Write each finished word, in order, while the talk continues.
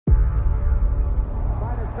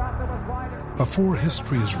Before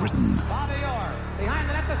history is written,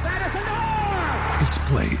 it's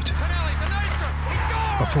played.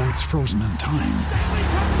 Before it's frozen in time,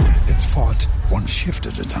 it's fought one shift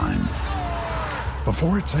at a time.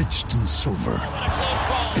 Before it's etched in silver,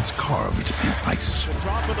 it's carved in ice.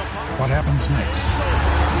 What happens next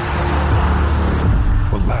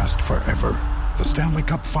will last forever. The Stanley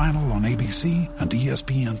Cup Final on ABC and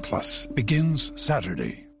ESPN Plus begins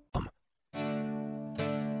Saturday.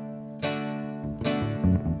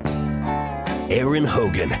 Aaron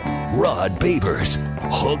Hogan, Rod Babers,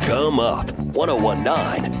 Hook 'em Up,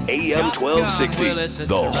 1019 AM 1260,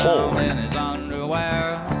 The Horn.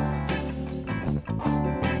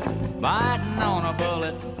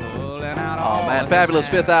 Oh, man, fabulous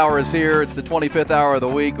fifth hour is here. It's the 25th hour of the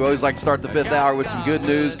week. We always like to start the fifth hour with some good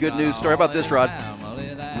news. Good news story. How about this, Rod?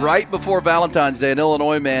 Right before Valentine's Day, an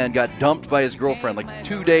Illinois man got dumped by his girlfriend, like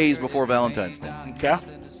 2 days before Valentine's Day. Okay.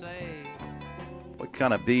 What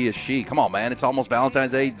kind of bee is she? Come on, man. It's almost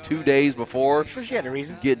Valentine's Day, 2 days before. Sure, she had a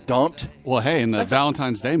reason. Get dumped. Well, hey, in the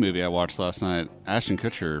Valentine's Day movie I watched last night, Ashton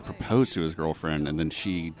Kutcher proposed to his girlfriend, and then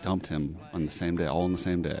she dumped him on the same day, all on the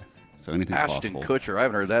same day. So anything's Ashton possible. Kutcher. I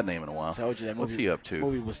haven't heard that name in a while. I told you that movie. What's he up to?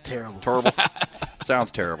 Movie was terrible. Terrible.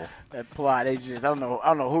 Sounds terrible. That plot, I don't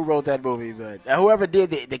know who wrote that movie, but whoever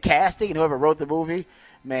did the casting and whoever wrote the movie,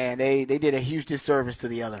 man, they did a huge disservice to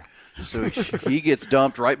the other. So he gets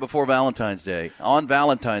dumped right before Valentine's Day. On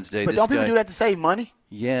Valentine's Day, But this don't people guy, do that to save money?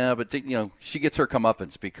 Yeah, but she gets her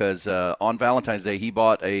comeuppance because on Valentine's Day he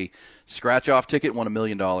bought a scratch-off ticket, won $1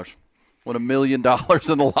 million. Won $1 million in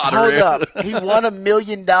the lottery. Hold up, he won $1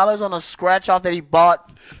 million on a scratch-off that he bought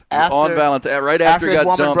after on Valentine's, right after he his got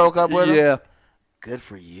woman dumped. broke up with him. Yeah. Good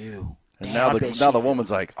for you. And Damn, now the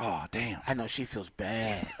woman's like, oh damn. I know she feels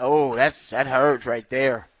bad. Oh, that hurts right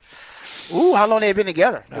there. Ooh, how long they been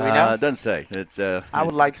together? Do we know? It doesn't say. It's. I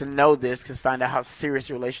would like to know this because find out how serious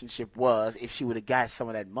the relationship was. If she would have got some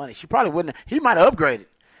of that money, she probably wouldn't. He might have upgraded.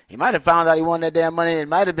 He might have found out he wanted that damn money and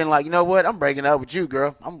might have been like, you know what? I'm breaking up with you,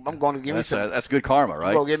 girl. I'm going to give me some. That's good karma, right?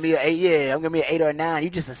 I'm going to give me an 8. Yeah, I'm going to give me an 8 or a 9. You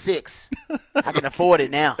just a 6. I can afford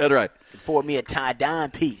it now. That's right. Afford me a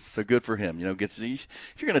tie-dime piece. So good for him. If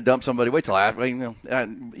you're going to dump somebody, wait till after. Do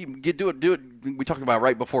it. We talked about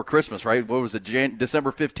right before Christmas, right? What was it?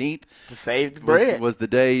 December 15th to save the bread was the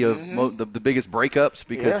day of the biggest breakups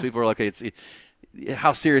because people are like, hey,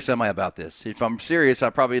 how serious am I about this? If I'm serious, I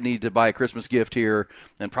probably need to buy a Christmas gift here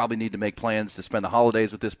and probably need to make plans to spend the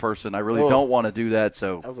holidays with this person. I really don't want to do that,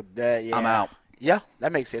 so I'm out. Yeah,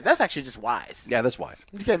 that makes sense. That's actually just wise. Yeah, that's wise.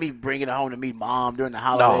 You can't be bringing her home to meet mom during the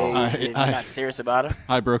holidays and you're not serious about her.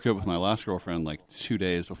 I broke up with my last girlfriend like 2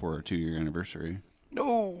 days before our 2-year anniversary.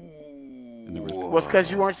 No. Well, it's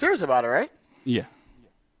because you weren't serious about it, right? Yeah.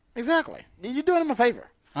 Exactly. You're doing them a favor.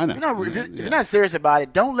 I know. If you're not serious about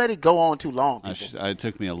it, don't let it go on too long. It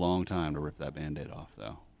took me a long time to rip that Band-Aid off,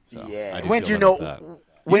 though. So yeah. when did you know?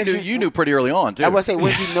 You knew pretty early on, too. I would say,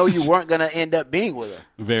 when did you know you weren't going to end up being with her?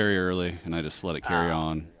 Very early, and I just let it carry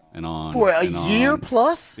on and on. For a year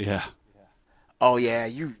plus? Yeah. Oh yeah,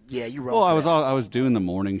 you wrote. Well, I was doing the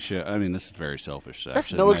morning show. I mean, this is very selfish.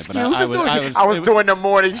 That's no excuse. I was doing the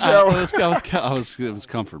morning show. It was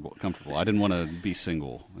comfortable. I didn't want to be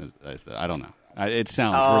single. I don't know. It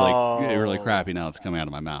sounds really crappy now. It's coming out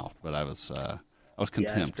of my mouth, but I was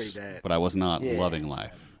content. But I was not loving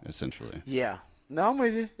life, essentially. Yeah. No, I'm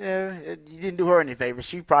with you. Yeah, you didn't do her any favors.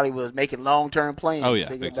 She probably was making long-term plans. Oh yeah.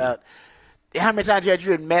 Thinking about how many times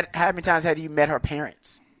How many times had you met her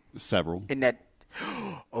parents? Several. In that.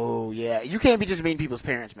 Oh yeah, you can't be just meeting people's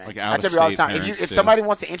parents, man. Like I tell you all the time. parents, If somebody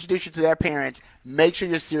wants to introduce you to their parents, make sure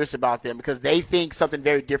you're serious about them because they think something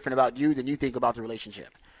very different about you than you think about the relationship.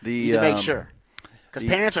 You need to make sure because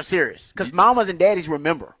parents are serious. Because mamas and daddies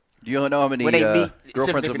remember. Do you know how many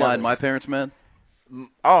girlfriends of mine my parents met?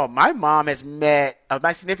 Oh, my mom has met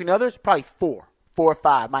my significant others probably 4 or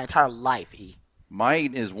 5 my entire life.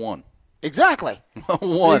 Mine is 1. Exactly.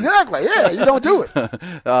 1. Exactly. Yeah, you don't do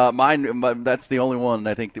it. Mine. That's the only one.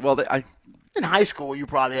 I think. In high school, you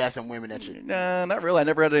probably had some women that you. Nah, not really. I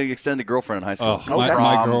never had an extended girlfriend in high school. Oh,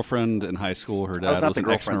 my girlfriend in high school, her dad was an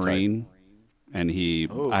ex-Marine, and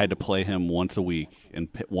I had to play him once a week and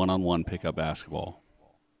one-on-one pick up basketball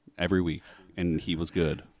every week, and he was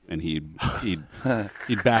good. And he'd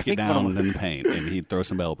back it down in the paint, and he'd throw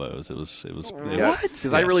some elbows. It was what?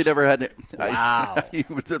 Because I really never had. Wow. He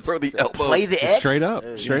would throw the elbows. Play the X? Straight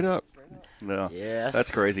up. No, yes.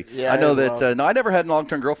 That's crazy. Yeah, I know that. No, I never had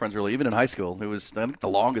long-term girlfriends really, even in high school. I think the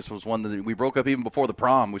longest was one that we broke up even before the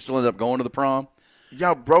prom. We still ended up going to the prom.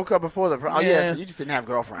 Y'all broke up before the prom? Oh, yeah. yes. You just didn't have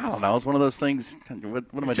girlfriends. I don't know. It's one of those things. What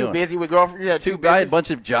am I doing? Too busy with girlfriends? Yeah, I had a bunch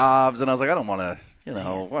of jobs, and I was like, I don't want to. You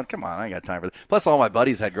know, well, come on, I ain't got time for that. Plus, all my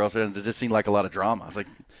buddies had girlfriends. It just seemed like a lot of drama. I was like,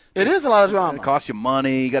 it is a lot of drama. It costs you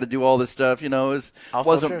money. You got to do all this stuff. You know, it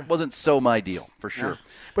wasn't so my deal for sure.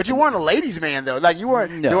 Yeah. But you weren't a ladies' man, though. Like, you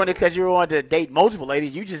weren't doing it because you were wanting to date multiple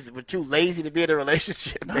ladies. You just were too lazy to be in a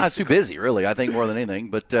relationship. No, I was too busy, really. I think more than anything.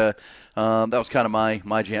 But that was kind of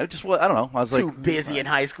my jam. Just I don't know. I was too busy in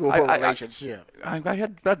high school for a relationship. I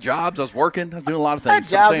had jobs. I was working. I was doing a lot of things. I had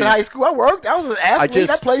jobs in high school. I worked. I was an athlete.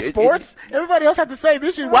 I played sports. Everybody else had the same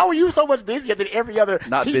issue. Why were you so much busier than every other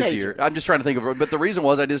Not teenager? Busier. I'm just trying to think of it. But the reason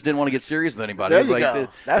was I just didn't want to get serious with anybody. There you go.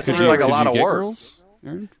 That's just like a lot of work. Girls,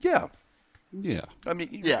 Aaron? Yeah. Yeah. I mean,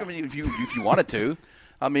 if you wanted to.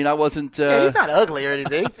 I mean, I wasn't. He's not ugly or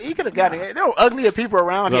anything. He could have gotten it. There were uglier people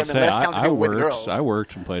around him than less talented people with girls. I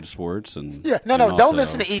worked and played sports. And don't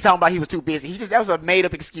listen to E talking about he was too busy. That was a made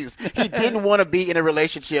up excuse. He didn't want to be in a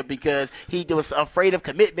relationship because he was afraid of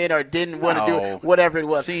commitment or didn't want to do whatever it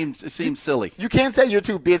was. It seems silly. You can't say you're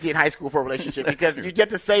too busy in high school for a relationship because you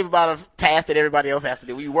get the same amount of tasks that everybody else has to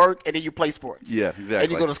do. You work and then you play sports. Yeah, exactly.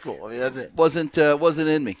 And you go to school. I mean, that's it. Wasn't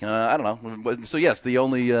in me. I don't know. So yes, the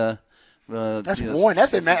only. That's one.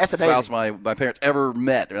 That's it, man. That's amazing. Spouse my parents ever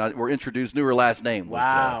met were introduced, knew her last name.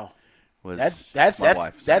 Wow. That's my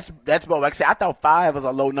wife. That's about. Like I said, I thought 5 was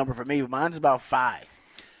a low number for me, but mine's about 5.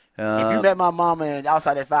 If you met my mama and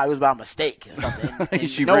outside at 5, it was by mistake or something.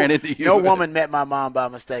 She ran into you. No woman met my mom by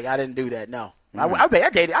mistake. I didn't do that. No. I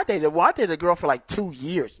dated a girl for like 2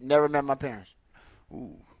 years. Never met my parents.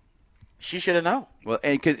 Ooh. She should have known. Well,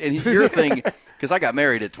 and your thing. Because I got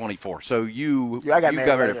married at 24, so you got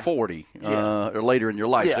married at 40 or later in your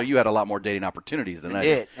life, so you had a lot more dating opportunities than I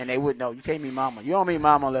did. And they would know. You can't meet mama. You don't meet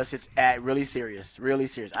mama unless it's really serious, really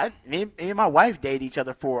serious. Me and my wife dated each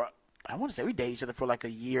other for, I want to say we dated each other for like a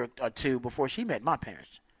year or two before she met my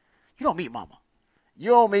parents. You don't meet mama. You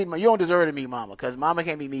don't deserve to meet mama because mama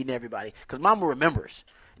can't be meeting everybody because mama remembers.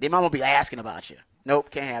 Then mama will be asking about you. Nope,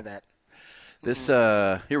 can't have that. This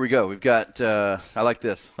here we go. We've got I like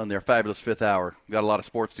this on their fabulous fifth hour. We've got a lot of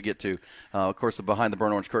sports to get to. Of course, the behind the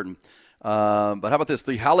burnt orange curtain. But how about this?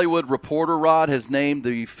 The Hollywood Reporter, Rod, has named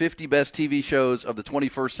the 50 best TV shows of the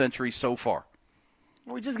 21st century so far.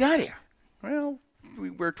 We just got here. Well,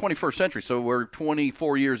 we're 21st century, so we're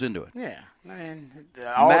 24 years into it. Yeah, man.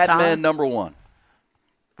 Mad Men number 1,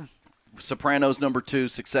 Sopranos number 2,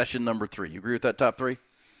 Succession number 3. You agree with that top 3?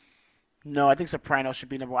 No, I think Sopranos should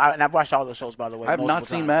be number 1. And I've watched all those shows, by the way. I have not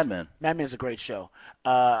seen Mad Men. Mad Men is a great show.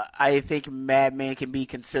 I think Mad Men can be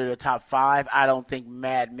considered a top 5. I don't think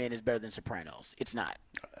Mad Men is better than Sopranos. It's not.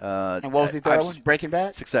 And what was the third one? Breaking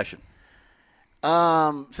Bad? Succession.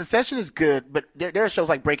 Succession is good, but there are shows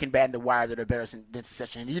like Breaking Bad and The Wire that are better than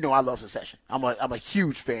Succession. You know I love Succession. I'm a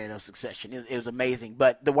huge fan of Succession. It was amazing.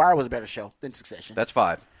 But The Wire was a better show than Succession. That's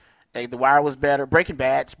 5. The Wire was better. Breaking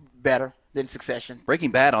Bad's better than Succession. Breaking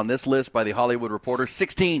Bad on this list by the Hollywood Reporter,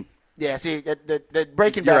 16. Yeah, see, the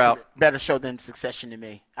Breaking Bad's a better show than Succession to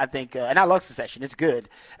me. I think, and I love Succession. It's good,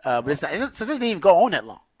 but it's not. Succession didn't even go on that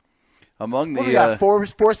long. Among the we got four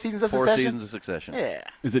seasons of Succession. 4 seasons of Succession. Yeah.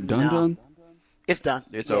 Is it done? It's done.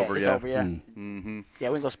 It's over. It's over. Yeah. Mm-hmm. Yeah,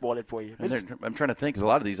 we ain't gonna spoil it for you. I'm trying to think. A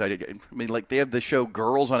lot of these, I mean, like they have the show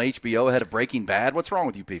Girls on HBO ahead of Breaking Bad. What's wrong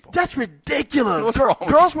with you people? That's ridiculous. What's wrong with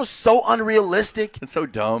Girls were so unrealistic. It's so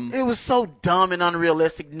dumb. It was so dumb and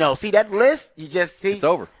unrealistic. No, see that list? You just see. It's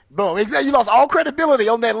over. Boom. Exactly. You lost all credibility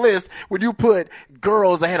on that list when you put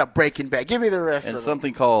Girls ahead of Breaking Bad. Give me the rest of them. And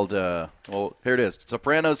something called, well, here it is: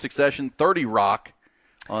 Sopranos, Succession, 30 Rock.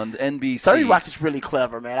 On NBC. 30 Rock is really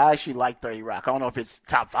clever, man. I actually like 30 Rock. I don't know if it's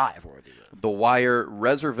top 5 worthy. The Wire,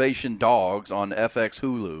 Reservation Dogs on FX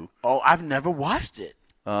Hulu. Oh, I've never watched it.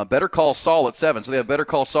 Better Call Saul at 7. So they have Better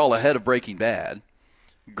Call Saul ahead of Breaking Bad.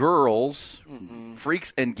 Girls,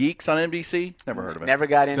 Freaks and Geeks on NBC. Never heard of it. Never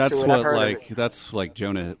got into it. That's like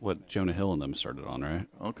what Jonah Hill and them started on, right?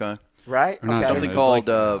 Okay. Right? Okay. Something called.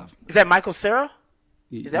 Is that Michael Cera?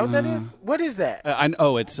 Is that what that is? What is that? I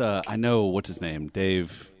know what's his name.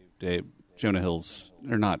 Dave Jonah Hill's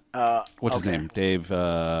or not. What's his name? Dave. Here,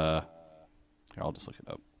 I'll just look it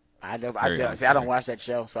up. I don't watch that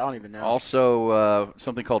show, so I don't even know. Also,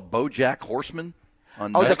 something called BoJack Horseman.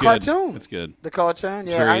 On the cartoon. It's good. The cartoon.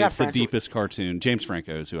 Yeah, it's the deepest cartoon. James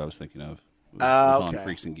Franco is who I was thinking of. Was on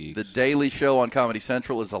Freaks and Geeks. The Daily Show on Comedy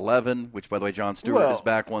Central is 11, which, by the way, Jon Stewart is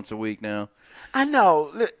back once a week now. I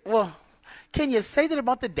know. Well. Can you say that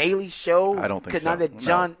about The Daily Show? I don't think so. I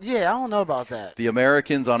don't know about that. The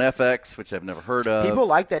Americans on FX, which I've never heard of. People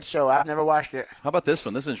like that show. I've never watched it. How about this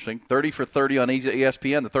one? This is interesting. 30 for 30 on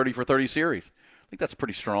ESPN, the 30 for 30 series. I think that's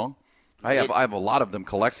pretty strong. I have a lot of them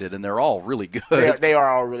collected, and they're all really good. They are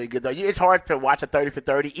all really good, though. It's hard to watch a 30 for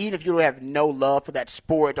 30, even if you have no love for that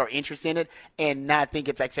sport or interest in it, and not think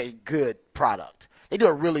it's actually a good product. They do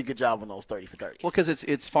a really good job on those 30 for 30s. Well, because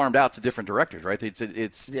it's farmed out to different directors, right?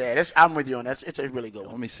 I'm with you on that. It's a really good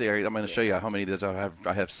one. Let me see. I'm going to show you how many of these I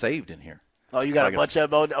have saved in here. Oh, you got a bunch of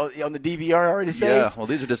them on the DVR already saved? Yeah. Well,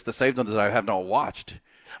 these are just the saved ones that I have not watched.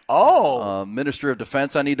 Oh. Ministry of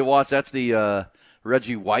Defense I need to watch. That's the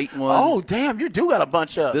Reggie White one. Oh, damn. You do got a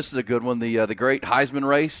bunch of. This is a good one. The Great Heisman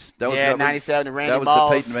Race. That was 97 to Randy Moss.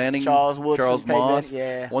 That was the Peyton Manning. Charles Woodson. Charles Moss.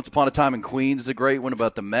 Yeah. Once Upon a Time in Queens is a great one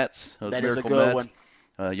about the Mets. Those that Miracle is a good Mets. one.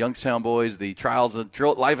 Youngstown Boys, the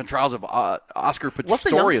Life and Trials of Oscar Pistorius. What's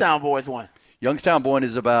the Youngstown Boys one? Youngstown Boys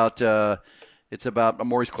is about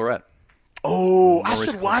Maurice Claret. Oh, I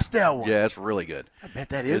should watch that one. Yeah, it's really good. I bet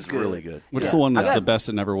that is good. It's really good. What's the one that's the best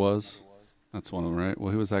it never was? That's one of them, right?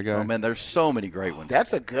 Well, who was that guy? Oh, man, there's so many great ones.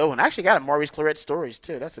 That's a good one. I actually got a Maurice Claret stories,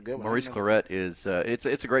 too. That's a good one. Maurice Claret is it's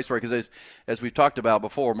a great story because as we've talked about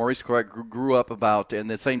before, Maurice Claret grew up about in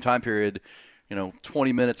the same time period,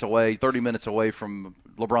 20 minutes away, 30 minutes away from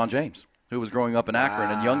LeBron James, who was growing up in Akron.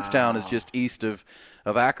 Wow. And Youngstown is just east of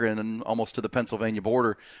Akron and almost to the Pennsylvania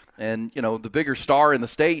border. And, the bigger star in the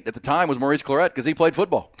state at the time was Maurice Claret because he played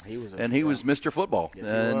football. He was Mr. Football.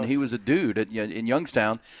 Yes, he was a dude in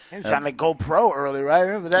Youngstown. He was trying to go pro early,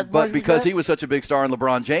 right? But because he was such a big star and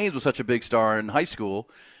LeBron James was such a big star in high school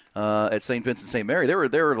at St. Vincent St. Mary, they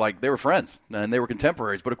were friends and they were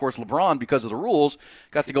contemporaries. But, of course, LeBron, because of the rules,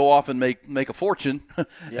 got to go off and make a fortune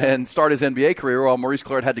and start his NBA career while Maurice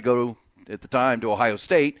Claret had to go at the time to Ohio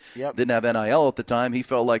State. Yep. Didn't have NIL at the time. He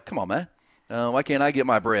felt like, come on, man. Why can't I get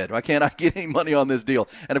my bread? Why can't I get any money on this deal?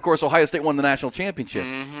 And, of course, Ohio State won the national championship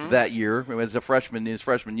that year as a freshman in his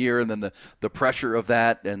freshman year, and then the pressure of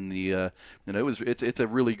that and it's a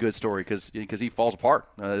really good story because he falls apart.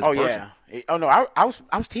 Yeah. Oh, no, I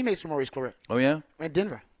was teammates with Maurice Claret. Oh, yeah? In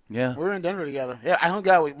Denver. Yeah. We were in Denver together. Yeah, I hung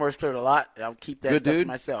out with Maurice Claret a lot. I'll keep that good stuff dude. To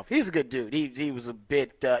myself. He's a good dude. He was a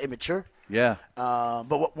bit immature. Yeah.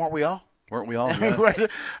 But weren't we all? Weren't we all? Yeah.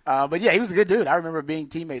 But, yeah, he was a good dude. I remember being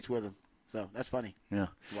teammates with him. So that's funny. Yeah.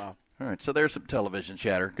 Wow. All right. So there's some television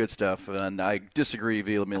chatter. Good stuff. And I disagree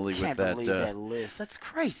vehemently with that. I can't believe that list. That's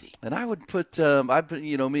crazy. And I would put, I'm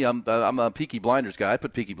a Peaky Blinders guy. I'd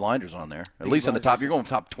put Peaky Blinders on there. At least on the top. You're going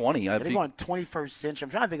top 20. They're going 21st century.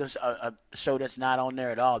 I'm trying to think of a show that's not on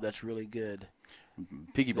there at all that's really good.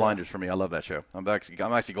 Peaky Blinders for me. I love that show. I'm actually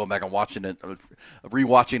going back and watching it,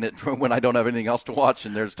 rewatching it when I don't have anything else to watch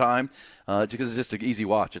and there's time, because it's just an easy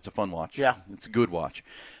watch. It's a fun watch. Yeah, it's a good watch.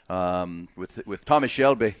 With Thomas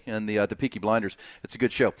Shelby and the Peaky Blinders, it's a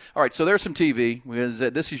good show. All right, so there's some TV. Because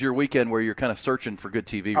this is your weekend where you're kind of searching for good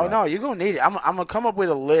TV. Oh, no, you're gonna need it. I'm gonna come up with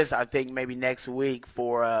a list. I think maybe next week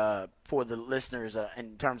for the listeners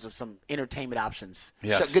in terms of some entertainment options.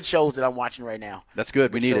 Yes. Good shows that I'm watching right now. That's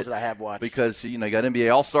good. We need shows it that I have watched because you got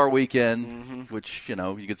NBA All-Star Weekend, which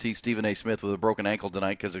you could see Stephen A. Smith with a broken ankle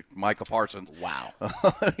tonight because of Micah Parsons. Wow.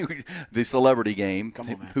 The celebrity game. Come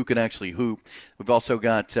on, man. Who can actually hoop? We've also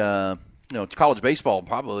got. College baseball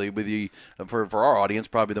probably for our audience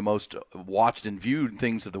probably the most watched and viewed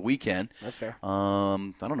things of the weekend. That's fair. I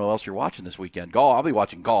don't know what else you're watching this weekend. Golf. I'll be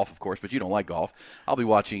watching golf, of course, but you don't like golf. I'll be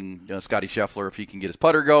watching Scotty Scheffler if he can get his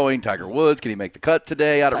putter going. Tiger Woods, can he make the cut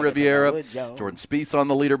today out at Riviera? Jordan Spieth's on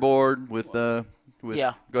the leaderboard with.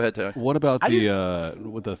 Yeah. Go ahead, Ty. What about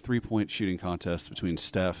with the 3-point shooting contest between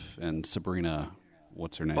Steph and Sabrina?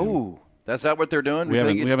 What's her name? Oh. That's not what they're doing? We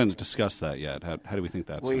haven't discussed that yet. How do we think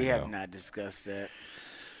that's going to go? We have not discussed that.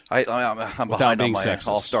 I'm behind on my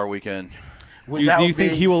All-Star weekend. Do you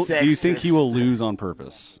think he will lose on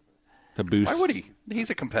purpose to boost? Why would he?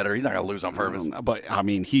 He's a competitor. He's not going to lose on purpose. But I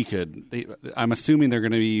mean, he could. I'm assuming they're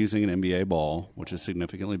going to be using an NBA ball, which is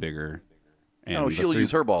significantly bigger. And she'll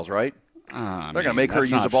use her balls, right? They're going to make her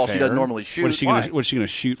use a ball she doesn't normally shoot. What is she going to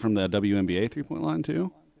shoot from the WNBA 3-point line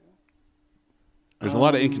too? There's a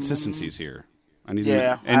lot of inconsistencies here. You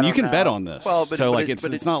can bet on this. Well,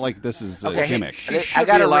 it's not like this is a gimmick. I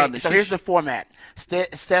got to So here's the format: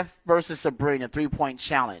 Steph versus Sabrina 3-point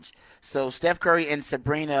challenge. So Steph Curry and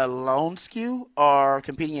Sabrina Lonescu are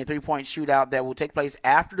competing in a 3-point shootout that will take place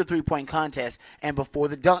after the 3-point contest and before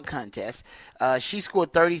the dunk contest. She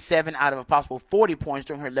scored 37 out of a possible 40 points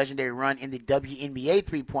during her legendary run in the WNBA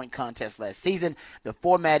 3-point contest last season. The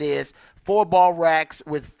format is 4 ball racks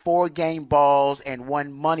with 4 game balls and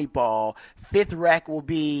 1 money ball. 5th rack will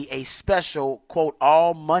be a special, quote,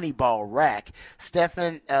 all money ball rack.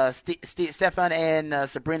 Stefan and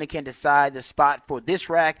Sabrina can decide the spot for this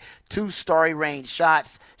rack. 2 story range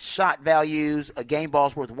shots, shot values, a game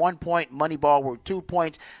ball's worth 1 point, money ball worth 2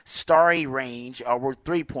 points, story range are worth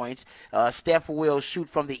 3 points. Steph will shoot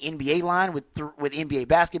from the NBA line with NBA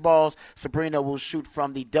basketballs. Sabrina will shoot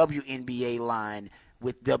from the WNBA line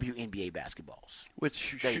with WNBA basketballs.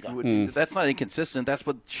 That's not inconsistent. That's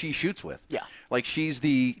what she shoots with. Yeah. Like, she's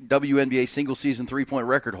the WNBA single-season three-point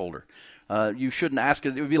record holder. You shouldn't ask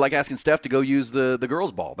it. It would be like asking Steph to go use the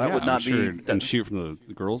girls' ball. That would not be. And shoot from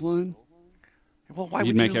the girls' line? Well, why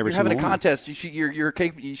would you're having a contest?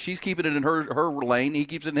 She's keeping it in her lane. He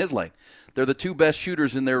keeps it in his lane. They're the 2 best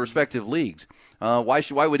shooters in their respective leagues. Why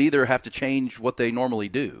would either have to change what they normally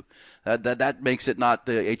do? That makes it not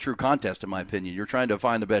a true contest, in my opinion. You're trying to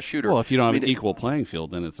find the best shooter. Well, if you don't have an equal playing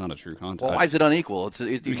field, then it's not a true contest. Well, why is it unequal?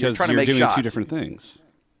 Because you're trying to make doing shots. 2 different things.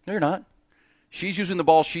 No, you're not. She's using the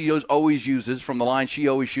ball she always uses from the line she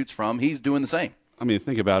always shoots from. He's doing the same. I mean,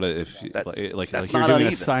 think about it. If you're doing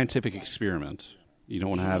a scientific experiment, you don't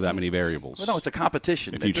want to have that many variables. Well, no, it's a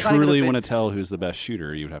competition. If you truly want to tell who's the best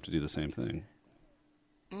shooter, you would have to do the same thing.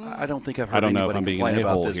 I don't think I've heard anybody complain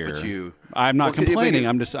about this but you. I'm not complaining.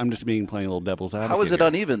 I'm just being playing a little devil's advocate. How is it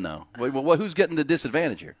uneven, though? Well, who's getting the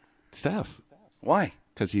disadvantage here? Steph. Why?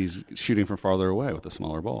 Because he's shooting from farther away with a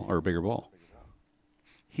smaller ball or a bigger ball.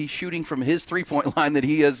 He's shooting from his three-point line that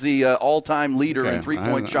he is the all-time leader in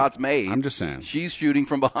three-point shots made. I'm just saying. She's shooting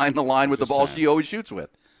from behind the line with the ball she always shoots with.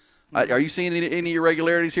 Are you seeing any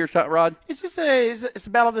irregularities here, Rod? It's just it's a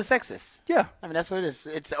battle of the sexes. Yeah. I mean, that's what it is.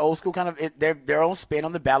 It's old school kind of their own spin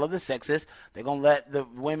on the battle of the sexes. They're going to let the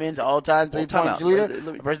women's all-time three-point leader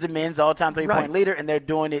versus the men's all-time three-point leader, and they're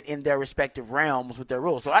doing it in their respective realms with their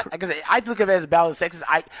rules. So, I look at it as a battle of the sexes.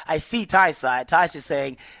 I see Ty's side. Ty's just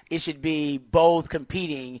saying it should be both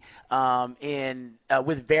competing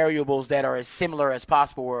with variables that are as similar as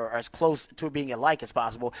possible or as close to being alike as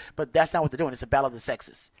possible. But that's not what they're doing. It's a battle of the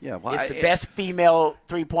sexes. Yeah. Well, it's the best female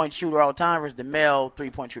three-point shooter all time versus the male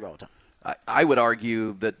three-point shooter all time. I would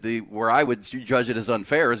argue that where I would judge it as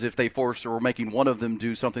unfair is if they were making one of them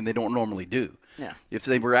do something they don't normally do. Yeah. If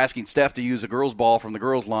they were asking Steph to use a girl's ball from the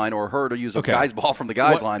girls' line or her to use a guy's ball from the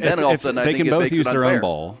guy's line, then all of a sudden I think it makes it unfair. They can both use their own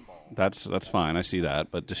ball. That's fine. I see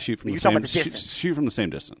that. But to shoot from shoot from the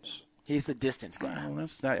same distance. He's the distance guy. Well,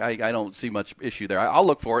 I don't see much issue there. I'll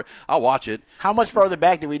look for it. I'll watch it. How much further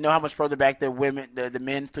back do we know? How much further back the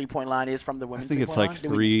men's three-point line is from the women's? I think it's like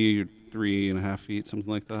 3.5 feet,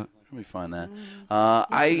 something like that. Let me find that.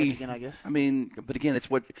 I guess. I mean, but again, it's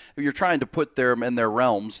what you're trying to put them in their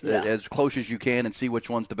realms as close as you can and see which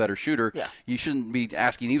one's the better shooter. Yeah. You shouldn't be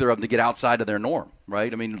asking either of them to get outside of their norm,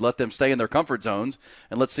 right? I mean, let them stay in their comfort zones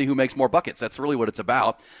and let's see who makes more buckets. That's really what it's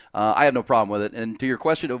about. I have no problem with it. And to your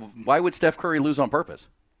question of why would Steph Curry lose on purpose?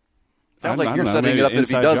 Sounds like you're setting it up that if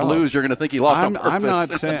he does lose, you're going to think he lost on purpose. I'm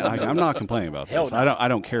not saying I'm not complaining about this. I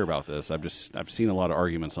don't care about this. I've seen a lot of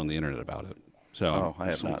arguments on the internet about it. So, I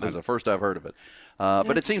have not. This is the first I've heard of it.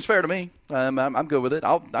 But it seems fair to me. I'm good with it.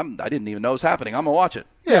 I didn't even know it was happening. I'm going to watch it.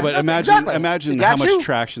 Yeah, but imagine how much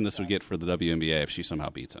traction this would get for the WNBA if she somehow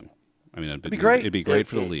beats him. I mean, it'd be great. It'd be great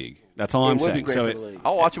for the league. That's all I'm saying. So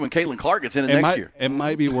I'll watch it when Caitlin Clark gets in it next year. It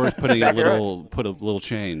might be worth putting a little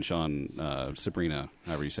change on Sabrina,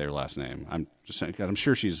 however you say her last name. I'm just saying, 'cause I'm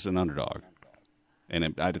sure she's an underdog.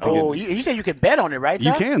 And you say you can bet on it, right,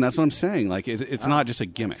 Tom? You can. That's what I'm saying. Like it's not just a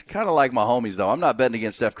gimmick. It's kind of like my homies, though. I'm not betting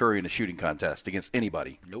against Steph Curry in a shooting contest against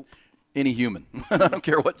anybody. Nope. Any human. I don't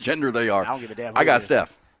care what gender they are. I don't give a damn. I got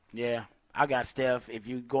Steph. Yeah, I got Steph.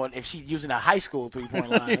 If she's using a high school three-point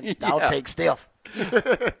line, I'll take Steph.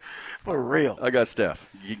 For real. I got Steph.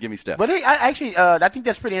 You give me Steph. But I think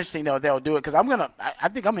that's pretty interesting, though, they'll do it, because I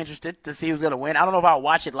think I'm interested to see who's going to win. I don't know if I'll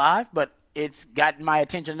watch it live, but it's gotten my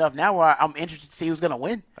attention enough now where I'm interested to see who's going to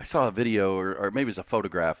win. I saw a video, or maybe it's a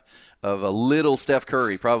photograph, of a little Steph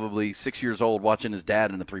Curry, probably 6 years old, watching his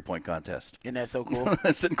dad in the three-point contest. Isn't that so cool?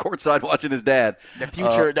 Sitting courtside watching his dad.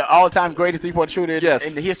 The all-time greatest three-point shooter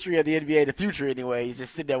in the history of the NBA, the future anyway. He's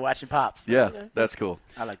just sitting there watching Pops. Yeah, that's cool.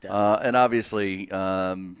 I like that. And obviously, these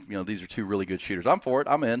are two really good shooters. I'm for it.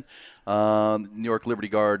 I'm in. New York Liberty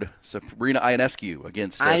guard Sabrina Ionescu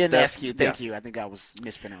against Ionescu. Thank you. I think I was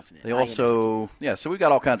mispronouncing it. They also, so we've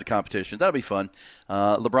got all kinds of competition. That'll be fun.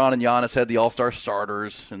 LeBron and Giannis had the All-Star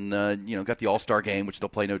starters and, got the All-Star game, which they'll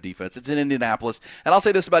play no defense. It's in Indianapolis. And I'll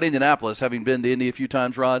say this about Indianapolis, having been to Indy a few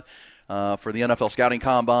times, Rod, for the NFL scouting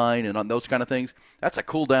combine and on those kind of things. That's a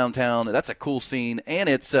cool downtown. That's a cool scene. And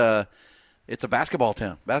it's It's a basketball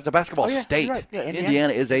town. It's a basketball state. Right. Yeah,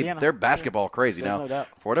 Indiana is they're basketball crazy. There's now, no doubt.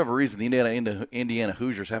 for whatever reason, the Indiana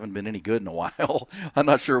Hoosiers haven't been any good in a while. I'm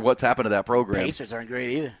not sure what's happened to that program. Pacers aren't great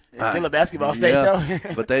either. It's still a basketball state, though.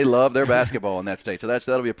 But they love their basketball in that state. So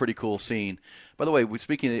that'll be a pretty cool scene. By the way,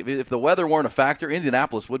 if the weather weren't a factor,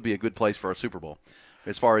 Indianapolis would be a good place for a Super Bowl.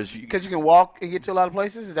 As far as because you can walk and get to a lot of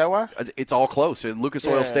places, is that why? It's all close in Lucas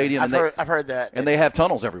Oil Stadium. I've heard that, and they have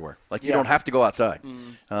tunnels everywhere. Like you don't have to go outside.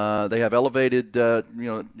 They have elevated,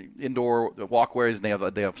 indoor walkways, and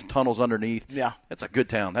they have tunnels underneath. Yeah, it's a good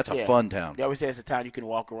town. That's a fun town. They always say it's a town you can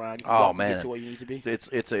walk around. You can walk and get to where you need to be.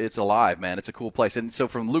 It's alive, man. It's a cool place. And so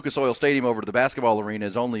from Lucas Oil Stadium over to the basketball arena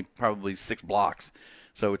is only probably 6 blocks.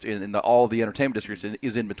 So it's all the entertainment districts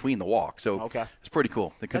is in between the walk. So it's pretty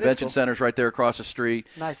cool. The convention center's right there across the street.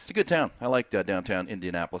 Nice. It's a good town. I like downtown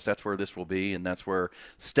Indianapolis. That's where this will be, and that's where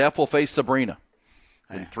Steph will face Sabrina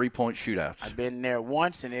in 3-point shootouts. I've been there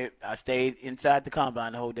once, and I stayed inside the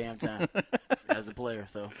combine the whole damn time as a player.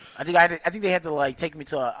 So I think they had to take me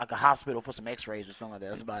to a hospital for some X-rays or something like that.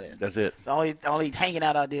 That's about it. That's it. It's only hanging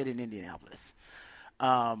out I did in Indianapolis.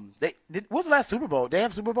 What was the last Super Bowl? Did they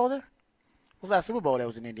have a Super Bowl there? What was the last Super Bowl that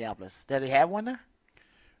was in Indianapolis? Did they have one there?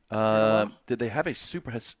 Did they have a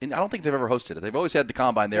Super? I don't think they've ever hosted it. They've always had the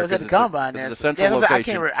combine there. It was at the combine. It's a central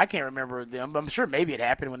location. I can't remember them. I'm sure maybe it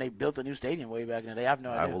happened when they built a new stadium way back in the day. I have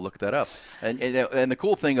no idea. I will look that up. And the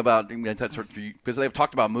cool thing about that's because they've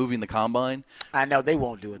talked about moving the combine. I know they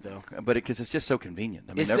won't do it though. But because it's just so convenient.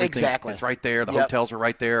 I mean, exactly. It's right there. The hotels are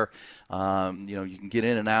right there. You can get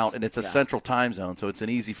in and out, and it's a central time zone, so it's an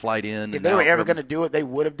easy flight in. If they were ever going to do it, they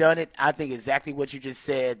would have done it. I think exactly what you just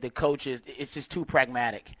said. The coaches, it's just too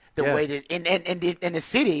pragmatic. The way that and the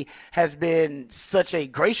city has been such a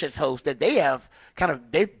gracious host that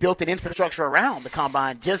they've built an infrastructure around the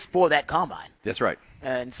combine just for that combine. That's right.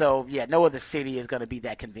 And so, no other city is going to be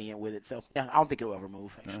that convenient with it. So, I don't think it'll ever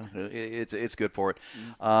move, actually. It's good for it.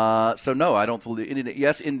 So, no, I don't believe –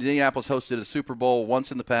 yes, Indianapolis hosted a Super Bowl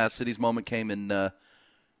once in the past. City's moment came in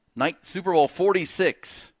Super Bowl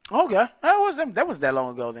 46. Okay. That wasn't that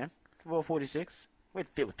long ago then. Super Bowl 46. We're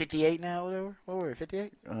 58 now, whatever. What were we,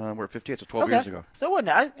 58? We're at 58, so 12 years ago. So, it wasn't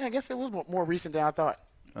I guess it was more recent than I thought.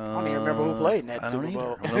 I don't even remember who played in that Super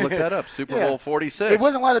Bowl. I'm going to look that up. Super Bowl 46. It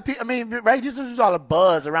wasn't a lot of people. I mean, right? This was all a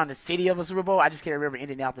buzz around the city of a Super Bowl. I just can't remember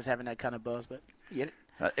Indianapolis having that kind of buzz, but you get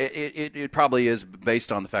it. It probably is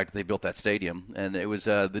based on the fact that they built that stadium. And it was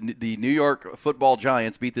the New York Football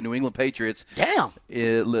Giants beat the New England Patriots. Damn.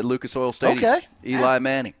 At Lucas Oil Stadium. Okay. Eli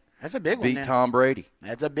Manning. That's a big one. Beat Tom Brady.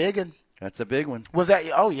 That's a big one. That's a big one. Was that?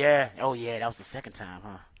 Oh, yeah. That was the second time,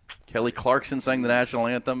 huh? Kelly Clarkson sang the national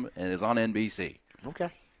anthem and is on NBC.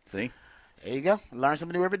 Okay. See? There you go. Learn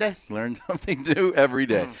something new every day. Learn something new every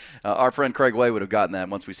day. Our friend Craig Way would have gotten that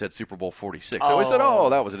once we said Super Bowl 46. So we said,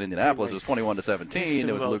 that was in Indianapolis. It was 21-17.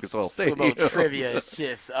 It was Lucas Oil Stadium. Super Bowl trivia is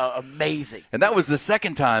just amazing. And that was the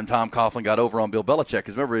second time Tom Coughlin got over on Bill Belichick,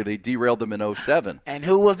 because remember, they derailed them in 07. And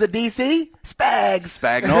who was the DC? Spags.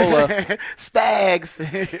 Spagnola.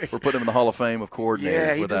 Spags. We're putting him in the Hall of Fame of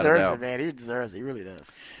coordinators, without a doubt. He deserves it, man. He deserves it. He really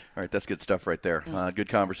does. All right, that's good stuff right there. Good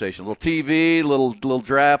conversation. A little TV, little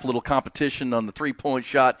draft, little competition on the 3-point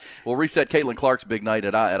shot. We'll reset Caitlin Clark's big night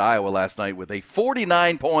at Iowa last night with a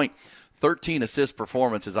 49-point, 13-assist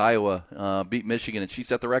performance as Iowa beat Michigan, and she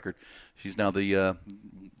set the record. She's now the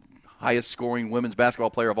highest-scoring women's basketball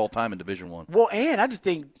player of all time in Division I. Well, and I just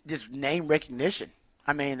think just name recognition.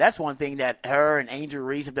 I mean, that's one thing that her and Angel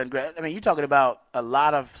Reese have done great. I mean, you're talking about a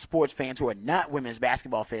lot of sports fans who are not women's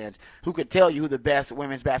basketball fans who could tell you who the best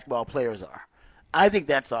women's basketball players are. I think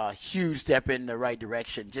that's a huge step in the right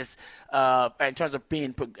direction, just in terms of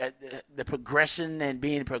being the progression and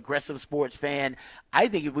being a progressive sports fan. I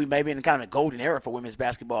think we may be in kind of a golden era for women's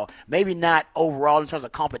basketball. Maybe not overall in terms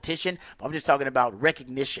of competition, but I'm just talking about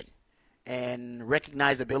recognition and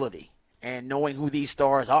recognizability and knowing who these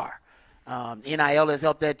stars are. NIL has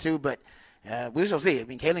helped that too, but we shall see. I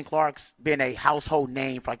mean, Caitlin Clark's been a household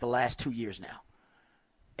name for like the last 2 years now.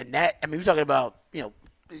 And that, I mean, we're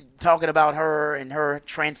talking about her and her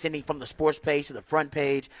transcending from the sports page to the front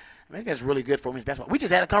page. I think that's really good for women's basketball. We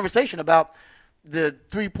just had a conversation about the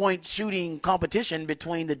 3-point shooting competition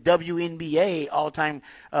between the WNBA all-time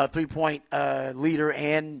 3-point leader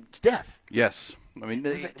and Steph. Yes. I mean,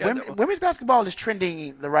 women's basketball is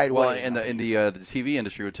trending the right way. Well, in the TV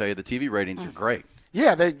industry would tell you the TV ratings are great.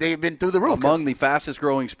 Yeah, they've been through the roof. Among the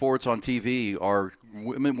fastest-growing sports on TV are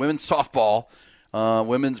women's softball,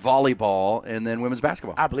 women's volleyball, and then women's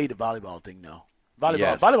basketball. I believe the volleyball thing, though. Volleyball.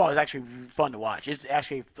 Yes. Volleyball is actually fun to watch. It's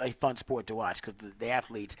actually a fun sport to watch because the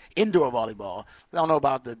athletes, indoor volleyball, I don't know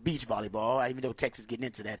about the beach volleyball, even though Texas is getting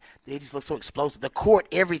into that. They just look so explosive. The court,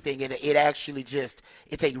 everything, it actually just,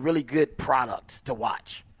 it's a really good product to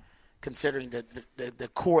watch, considering the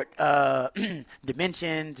court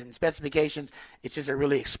dimensions and specifications. It's just a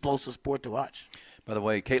really explosive sport to watch. By the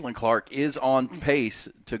way, Caitlin Clark is on pace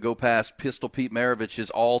to go past Pistol Pete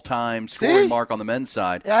Maravich's all-time scoring mark on the men's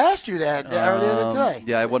side. Yeah, I asked you that earlier today.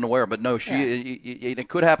 Yeah, I wasn't aware, but no, it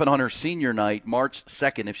could happen on her senior night, March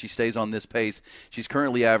 2nd, if she stays on this pace. She's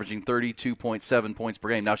currently averaging 32.7 points per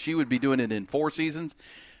game. Now, she would be doing it in 4 seasons.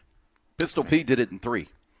 Pistol Pete did it in 3.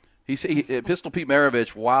 Pistol Pete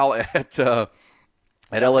Maravich, while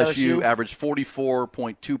at LSU, averaged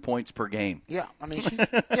 44.2 points per game. Yeah, I mean, she's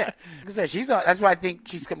like I said, that's why I think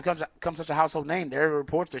she's become such a household name. There are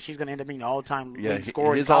reports that she's going to end up being an all-time leading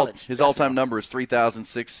scorer in college. His all-time number is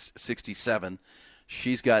 3,667.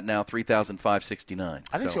 She's got now 3,569.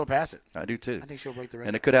 I think she'll pass it. I do too. I think she'll break the record.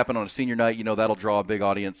 And it could happen on a senior night. That'll draw a big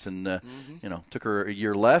audience. And took her a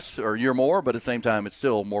year less or a year more, but at the same time, it's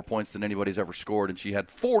still more points than anybody's ever scored. And she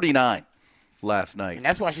had 49. Last night. And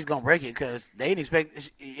that's why she's going to break it, because they didn't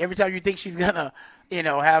expect – every time you think she's going to,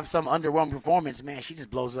 have some underwhelming performance, man, she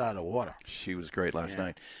just blows it out of the water. She was great last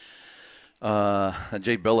night.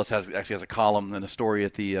 Jay Billis actually has a column and a story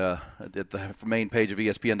at the main page of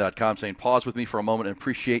ESPN.com saying, "Pause with me for a moment and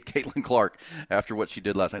appreciate Caitlin Clark after what she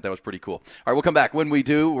did last night." That was pretty cool. All right, we'll come back. When we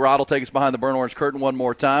do, Rod will take us behind the burnt orange curtain one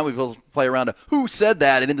more time. We will play around to Who Said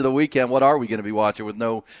That, and into the weekend, what are we going to be watching with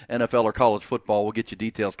no NFL or college football? We'll get you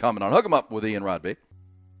details coming on Hook 'em Up with Ian Rodby.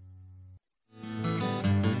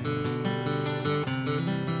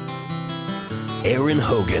 Aaron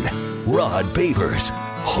Hogan, Rod Babers,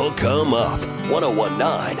 Hook 'em Up,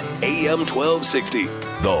 1019 AM 1260,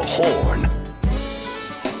 The Horn.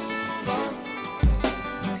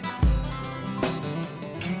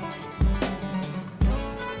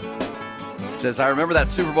 Says, I remember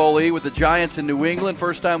that Super Bowl E with the Giants in New England.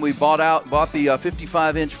 First time we bought the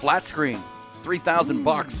 55-inch flat screen,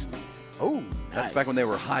 $3,000. Oh, that's back when they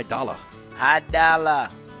were high dollar. High dollar.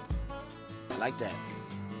 I like that.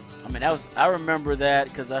 I mean, I remember that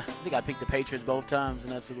because I think I picked the Patriots both times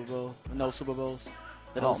in that Super Bowl. No Super Bowls.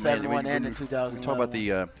 The 07 and the 2000. We talk about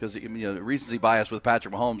because the recency bias with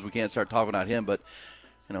Patrick Mahomes. We can't start talking about him, but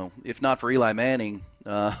if not for Eli Manning.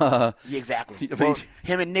 Exactly.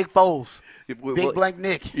 Him and Nick Foles. Big blank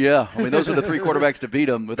Nick. Yeah. I mean, those are the 3 quarterbacks to beat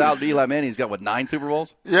him. Without Eli Manning, he's got, 9 Super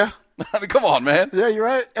Bowls? Yeah. I mean, come on, man. Yeah, you're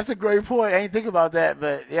right. That's a great point. I didn't think about that.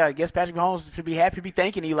 But, yeah, I guess Patrick Mahomes should be happy to be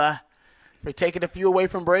thanking Eli for taking a few away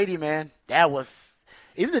from Brady, man. That was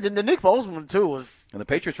 – even the Nick Foles one, too, was – And the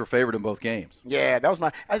Patriots were favored in both games. Yeah, that was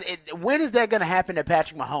my – when is that going to happen to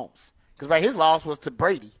Patrick Mahomes? Because, his loss was to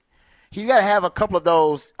Brady. He's got to have a couple of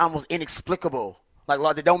those almost inexplicable –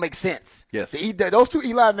 like that don't make sense. Yes. Those 2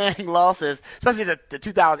 Eli Manning losses, especially the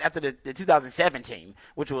 2000 after the 2017,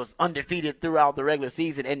 which was undefeated throughout the regular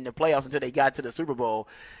season and the playoffs until they got to the Super Bowl.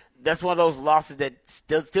 That's one of those losses that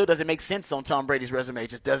still doesn't make sense on Tom Brady's resume.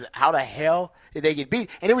 It just doesn't. How the hell did they get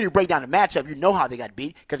beat? And then when you break down the matchup, you know how they got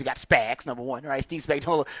beat because he got Spags, number one, right? Steve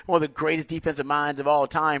Spagnuolo, one of the greatest defensive minds of all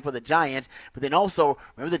time for the Giants. But then also,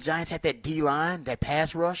 remember the Giants had that D-line, that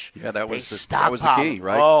pass rush? Yeah, that was the key,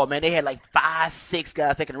 right? Oh, man, they had 5-6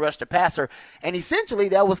 guys that can rush the passer. And essentially,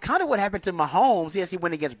 that was kind of what happened to Mahomes. Yes, he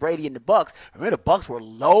went against Brady and the Bucs. Remember, the Bucs were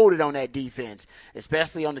loaded on that defense,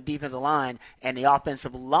 especially on the defensive line and the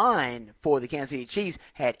offensive line for the Kansas City Chiefs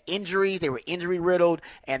had injuries. They were injury-riddled,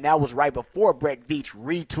 and that was right before Brett Veach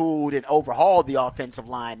retooled and overhauled the offensive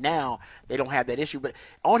line. Now they don't have that issue. But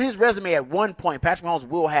on his resume at one point, Patrick Mahomes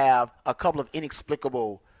will have a couple of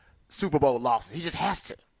inexplicable Super Bowl losses. He just has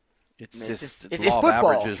to. It's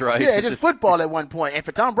football. Averages, right? Yeah, it's just football at one point. And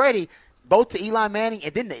for Tom Brady, both to Eli Manning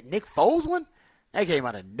and then the Nick Foles one, that came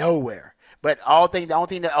out of nowhere. But the only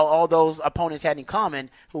thing that all those opponents had in common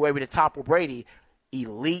who were able to topple Brady,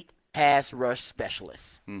 elite pass rush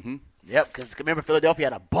specialists. Mm-hmm. Yep, because remember, Philadelphia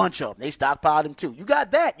had a bunch of them. They stockpiled them, too. You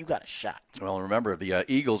got that, you got a shot. Well, remember, the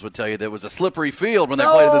Eagles would tell you there was a slippery field when they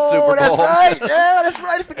played in the Super Bowl. That's right. Yeah, that's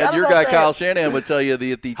right. I forgot and your about guy, that. Kyle Shanahan, would tell you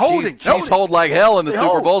the holding, Chiefs hold like hell in the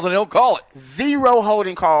Super Bowls, and they don't call it. 0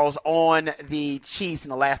 holding calls on the Chiefs in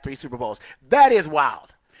the last 3 Super Bowls. That is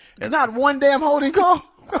wild. And not one damn holding call.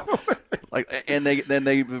 And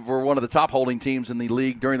they were one of the top holding teams in the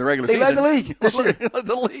league during the regular season. They led the league this year.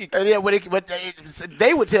 The league. And yeah,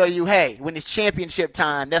 they would tell you, hey, when it's championship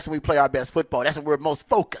time, that's when we play our best football. That's when we're most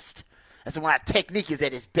focused. That's when our technique is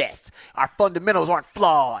at its best. Our fundamentals aren't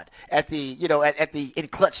flawed in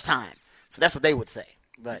clutch time. So that's what they would say.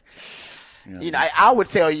 But Yeah. I would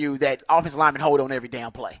tell you that offensive linemen hold on every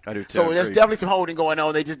damn play. I do too. So there's definitely some holding going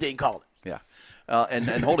on. They just didn't call it. Yeah. And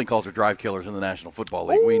holding calls are drive killers in the National Football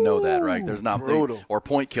League. We know that, right? There's not brutal. Or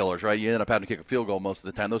point killers, right? You end up having to kick a field goal most of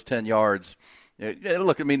the time. Those 10 yards.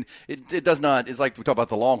 Look, I mean, it does not. It's like we talk about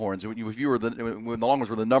the Longhorns. If you were when the Longhorns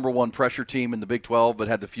were the number one pressure team in the Big 12, but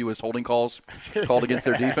had the fewest holding calls called against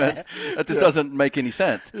their defense, that just doesn't make any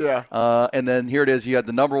sense. Yeah. And then here it is. You had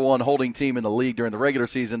the number one holding team in the league during the regular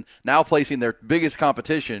season, now placing their biggest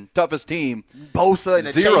competition, toughest team, Bosa and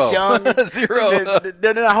Chase Young. 0.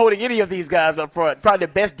 They're not holding any of these guys up front. Probably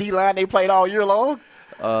the best D-line they played all year long.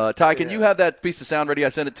 Ty, can you have that piece of sound ready? I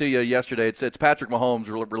sent it to you yesterday. It's Patrick Mahomes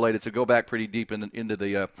related, so go back pretty deep into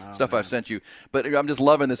the stuff I've sent you. But I'm just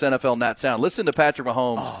loving this NFL Nat sound. Listen to Patrick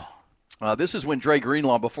Mahomes. This is when Dre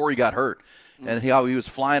Greenlaw, before he got hurt, and how he was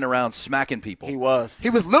flying around smacking people. He was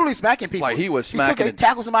literally smacking people. Like he was smacking. He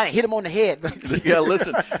tackled somebody and hit him on the head. Yeah,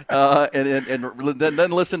 listen. And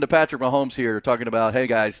then listen to Patrick Mahomes here talking about, hey,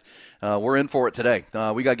 guys, we're in for it today.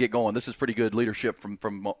 We got to get going. This is pretty good leadership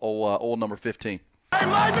from old number 15.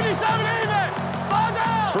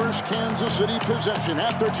 First Kansas City possession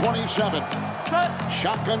at their 27.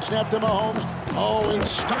 Shotgun snap to Mahomes. And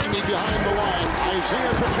stymied behind the line.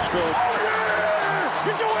 Isaiah Pacheco.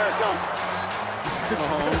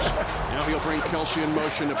 Mahomes. Now he'll bring Kelce in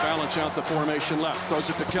motion to balance out the formation left. Throws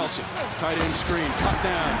it to Kelce. Tight end screen. Cut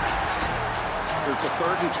down. There's a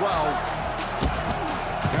 3rd and 12.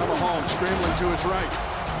 Now Mahomes scrambling to his right.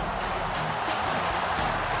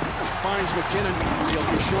 Finds McKinnon. He'll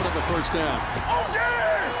be short of the first down.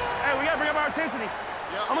 Hey, we got to bring up our intensity.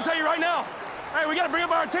 I'm going to tell you right now. Hey, we got to bring up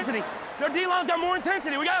our intensity. Their D-line's got more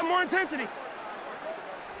intensity. We got more intensity.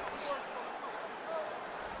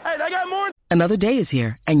 Hey, they got more. Another day is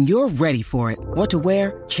here, and you're ready for it. What to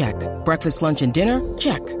wear? Check. Breakfast, lunch, and dinner?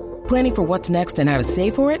 Check. Planning for what's next and how to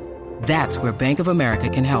save for it? That's where Bank of America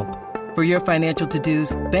can help. For your financial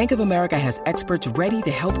to-dos, Bank of America has experts ready to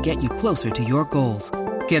help get you closer to your goals.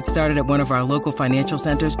 Get started at one of our local financial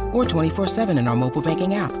centers or 24/7 in our mobile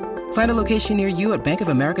banking app. Find a location near you at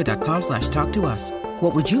bankofamerica.com/talktous.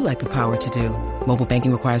 What would you like the power to do? Mobile banking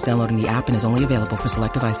requires downloading the app and is only available for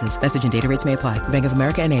select devices. Message and data rates may apply. Bank of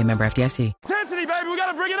America NA, member FDIC. Intensity, baby. We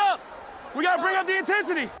got to bring it up. We got to bring up the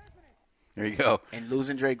intensity. There you go. And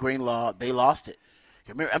losing Dre Greenlaw, they lost it.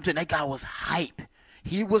 Remember, I'm saying that guy was hype.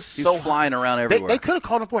 He was He's so flying around everywhere. They could have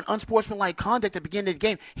called him for an unsportsmanlike conduct at the beginning of the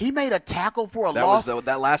game. He made a tackle for a loss.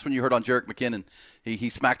 That last one you heard on Jerick McKinnon. He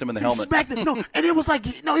smacked him in the helmet. Smacked him. No, and it was like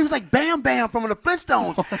he was like Bam Bam from the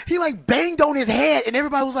Flintstones. He like banged on his head, and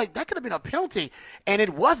everybody was like, that could have been a penalty, and it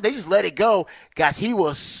wasn't. They just let it go. Guys, he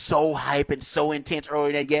was so hype and so intense early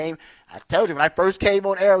in that game. I told you when I first came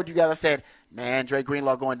on air with you guys, I said, man, Dre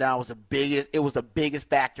Greenlaw going down was the biggest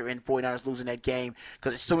factor in 49ers losing that game,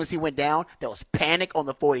 because as soon as he went down, there was panic on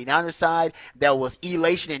the 49ers side. There was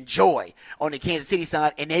elation and joy on the Kansas City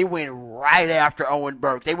side, and they went right after Owen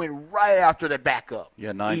Burks. They went right after the backup.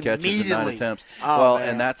 Yeah, 9 catches and 9 attempts.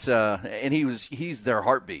 And that's and he's their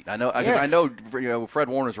heartbeat. I know. Yes. I know. Fred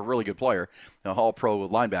Warner's a really good player, a All-Pro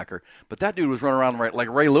linebacker, but that dude was running around like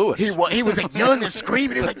Ray Lewis. He was like yelling and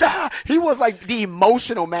screaming. He was like, ah! He was like the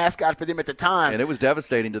emotional mascot for them at the time. And it was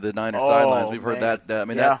devastating to the Niners sidelines. We've heard that.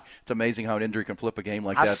 It's amazing how an injury can flip a game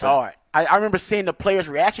like that. I saw it. I remember seeing the players'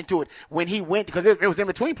 reaction to it when he went, because it was in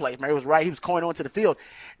between plays. Man, it was right. He was going onto the field.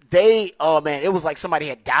 It was like somebody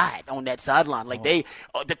had died on that sideline. Like the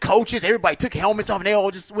coaches, everybody took helmets off, and they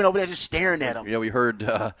all just went over there just staring at him. Yeah, we heard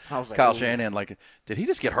Kyle Shanahan, did he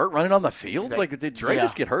just get hurt running on the field? Did Dre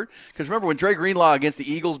just get hurt? Because remember when Dre Greenlaw against the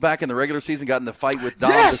Eagles back in the regular season got in the fight with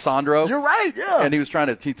Dom DeSandro? You're right, yeah. And he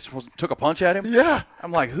took a punch at him? Yeah.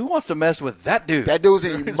 I'm like, who wants to mess with that dude? That dude's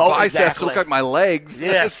an His biceps look like my legs.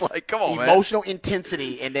 Yes. It's like, come on, man. Emotional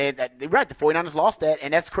intensity. And they're right, the 49ers lost that.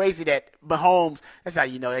 And that's crazy that Mahomes, that's how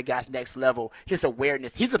you know that guy's next level. His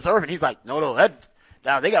awareness. He's observing. He's like, no,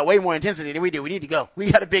 they got way more intensity than we do. We need to go.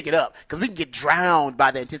 We got to pick it up because we can get drowned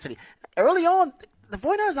by the intensity. Early on, the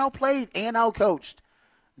 49ers outplayed and outcoached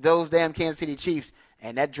those damn Kansas City Chiefs.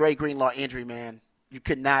 And that Dre Greenlaw injury, man, you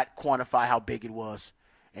could not quantify how big it was.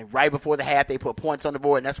 And right before the half, they put points on the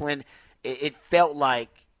board, and that's when it felt like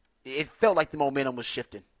the momentum was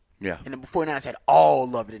shifting. Yeah. And the 49ers had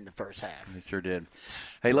all of it in the first half. They sure did.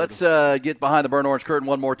 Hey, let's get behind the burnt orange curtain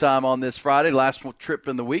one more time on this Friday. Last trip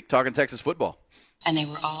in the week, talking Texas football. And they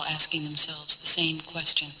were all asking themselves the same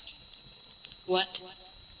question. What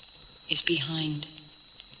is behind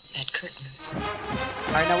that curtain?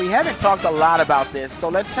 All right, now we haven't talked a lot about this, so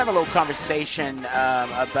let's have a little conversation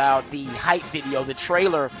about the hype video, the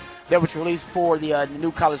trailer that was released for the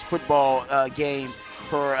new college football game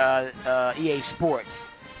for EA Sports.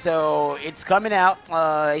 So it's coming out.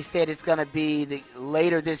 They said it's going to be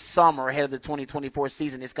later this summer, ahead of the 2024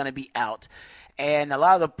 season. It's going to be out. And a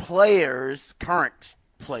lot of the players, current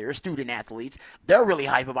players, student athletes, they're really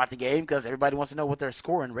hype about the game because everybody wants to know what their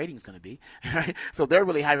score and rating is going to be. Right? So they're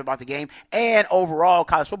really hype about the game. And overall,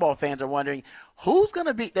 college football fans are wondering who's going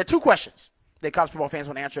to be – there are two questions that college football fans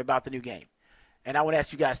want to answer about the new game. And I want to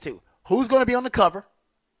ask you guys too. Who's going to be on the cover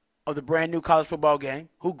of the brand new college football game?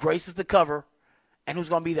 Who graces the cover? And who's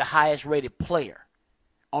going to be the highest rated player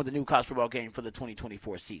on the new college football game for the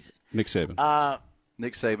 2024 season? Nick Saban.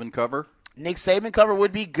 Nick Saban cover? Nick Saban cover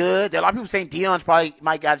would be good. There are a lot of people saying Deion's probably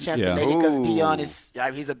might got a chance to make it because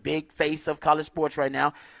Deion he's a big face of college sports right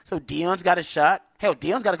now. So Deion's got a shot. Hell,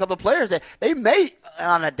 Deion's got a couple of players that they may,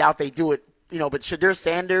 I doubt they do it, but Shadur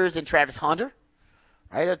Sanders and Travis Hunter.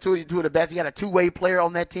 Right, they're two of the best. You got a two-way player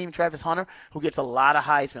on that team, Travis Hunter, who gets a lot of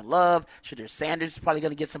Heisman love. Shadur Sanders is probably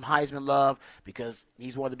going to get some Heisman love because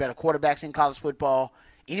he's one of the better quarterbacks in college football.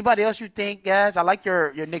 Anybody else you think, guys? I like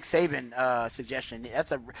your Nick Saban suggestion.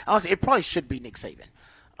 Honestly, it probably should be Nick Saban.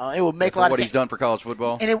 It will make a lot of sense. What he's done for college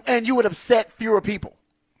football. And you would upset fewer people.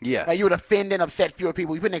 Yes. Right? You would offend and upset fewer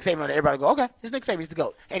people. You put Nick Saban on there, everybody go, okay, it's Nick Saban, he's the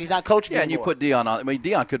GOAT. And he's not coaching anymore. And you put Deion on. I mean,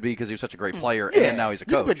 Deion could be because he was such a great player, and now he's a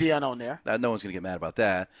coach. You put Deion on there. No one's going to get mad about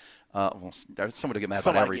that. Somebody get mad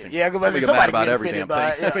about everything. Yeah, somebody get mad about every damn thing.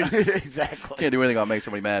 Yeah. Exactly. Can't do anything to make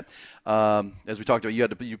somebody mad. As we talked about,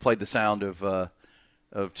 you played the sound of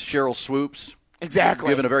Cheryl Swoops. Exactly.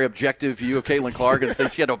 Giving a very objective view of Caitlin Clark,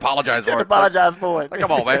 and she had to apologize for it. Apologize for it. Like,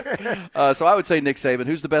 come on, man. So I would say Nick Saban.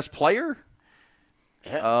 Who's the best player?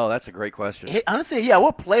 Yeah. Oh, that's a great question. Honestly,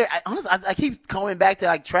 what player? I keep coming back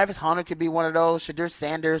to Travis Hunter could be one of those. Shadur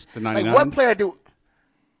Sanders. The 99s? What player do?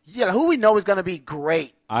 Yeah, who we know is going to be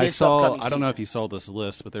great. I don't know if you saw this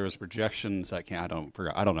list, but there was projections. I don't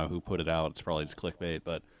know who put it out. It's probably just clickbait.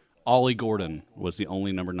 But Ollie Gordon was the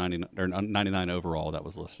only number 99 overall that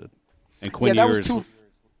was listed. And Quinn Ewers.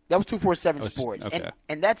 That was 247 Sports. Okay.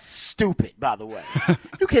 And that's stupid, by the way.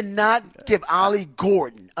 You cannot give Ollie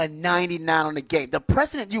Gordon a 99 on the game. The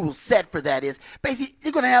precedent you will set for that is basically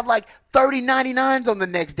you're going to have 30 99s on the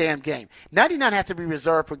next damn game. 99 has to be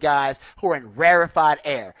reserved for guys who are in rarefied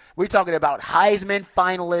air. We're talking about Heisman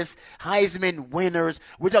finalists, Heisman winners.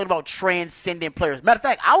 We're talking about transcendent players. Matter of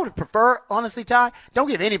fact, I would prefer, honestly, Ty, don't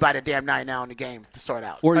give anybody a damn 99 on the game to start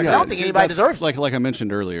out. I don't think anybody deserves it. Like I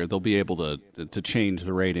mentioned earlier, they'll be able to change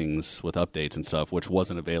the rating with updates and stuff, which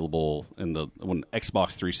wasn't available when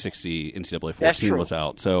Xbox 360 NCAA 14 was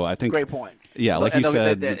out. So I think great point. Yeah, like you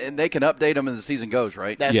said, and they can update them as the season goes,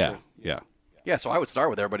 right? That's true. Yeah. So I would start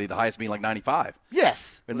with everybody, the highest being 95.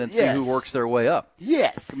 Yes. And then see who works their way up.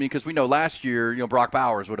 Yes. I mean, because we know last year, Brock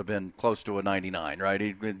Bowers would have been close to a 99,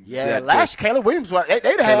 right? Last Caleb Williams, they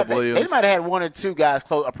might have had one or two guys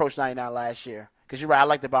approach 99 last year. Because you're right, I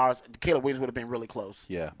like the Bowers. Caleb Williams would have been really close.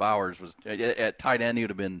 Yeah, Bowers was at tight end. He would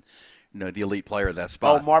have been, the elite player at that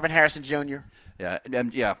spot. Oh, Marvin Harrison Jr. Yeah, he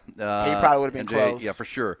probably would have been close. Yeah, for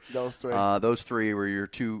sure. Those three were your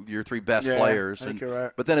three best players. I think you're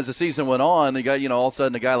right. But then as the season went on, you got all of a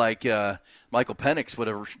sudden a guy like Michael Penix would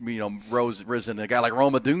have risen. A guy like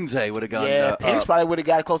Roma Dunze would have gone. Yeah, Penix probably would have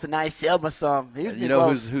got close to 97 or something.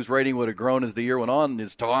 Whose rating would have grown as the year went on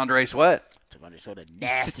is T'Vondre Sweat. So the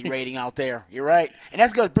nasty rating out there. You're right. And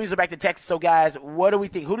that's good. Brings us back to Texas. So, guys, what do we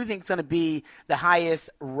think? Who do you think is going to be the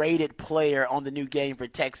highest rated player on the new game for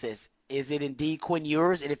Texas? Is it indeed Quinn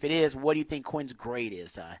Ewers? And if it is, what do you think Quinn's grade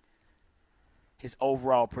is, Ty? His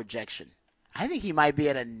overall projection. I think he might be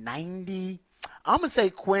at a 90. I'm going to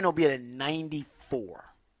say Quinn will be at a 94.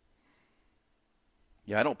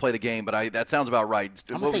 Yeah, I don't play the game, but that sounds about right.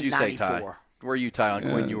 What would you 94. say, Ty? Where are you, Ty, on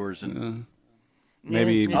Quinn Ewers?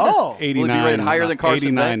 Maybe 89. Will he be rated higher than Carson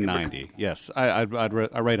 89, Beck? 90. Yes, I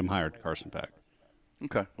rate him higher than Carson Beck.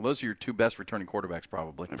 Okay. Well, those are your two best returning quarterbacks,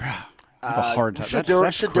 probably. I have a hard time. That's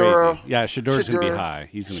crazy. Yeah, Shadur's going to be high.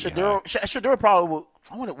 He's going to be high. Shadur probably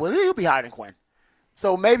will. He'll be higher than Quinn.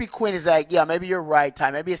 So maybe Quinn is maybe you're right,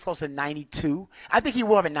 Ty. Maybe it's close to 92. I think he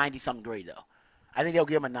will have a 90-something grade, though. I think they'll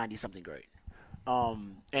give him a 90-something grade.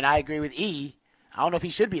 And I agree with E. I don't know if he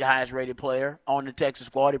should be the highest-rated player on the Texas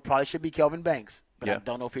squad. It probably should be Kelvin Banks. But I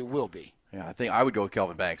don't know if he will be. Yeah, I think I would go with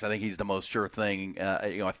Kelvin Banks. I think he's the most sure thing.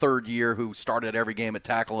 A third year who started every game at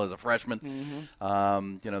tackle as a freshman.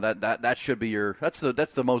 Mm-hmm. That should be that's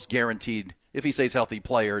the most guaranteed, if he stays healthy,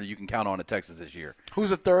 player you can count on at Texas this year.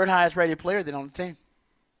 Who's the third highest rated player then on the team?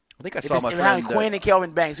 I think I saw my friend Quinn and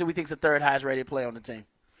Kelvin Banks. Who we think's the third highest rated player on the team?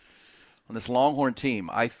 On this Longhorn team,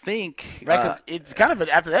 I think right, 'cause it's kind of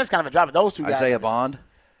after that, it's kind of a drop of those two guys. Isaiah Bond.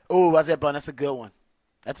 Oh, Isaiah Bond. That's a good one.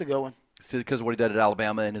 Because of what he did at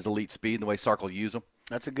Alabama and his elite speed and the way Sark will use him.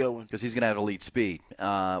 That's a good one. Because he's going to have elite speed,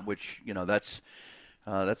 which, that's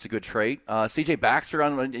a good trait. C.J.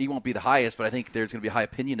 Baxter, he won't be the highest, but I think there's going to be a high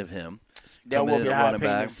opinion of him. There will be a high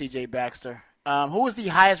opinion of C.J. Baxter. Who is the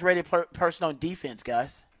highest rated person on defense,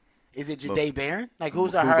 guys? Is it Jahdae Barron? Like,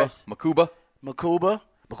 who's our highest? Makuba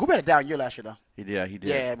had a down year last year, though. He did.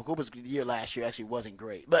 Yeah, Makuba's year last year actually wasn't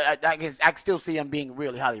great. But I guess I can still see him being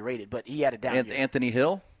really highly rated, but he had a down year. Anthony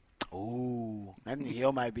Hill? Ooh, Anthony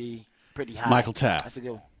Hill might be pretty high. Michael Taft. That's a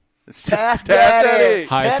good one. Taft Daddy.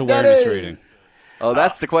 Highest awareness rating. Oh,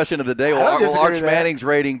 that's the question of the day. Will Arch Manning's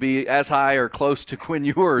rating be as high or close to Quinn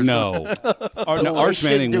Ewers? No. Arch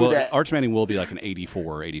Manning will be like an 84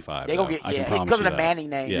 or 85. They're going to get, because of the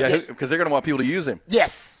Manning name. Yeah, because they're going to want people to use him.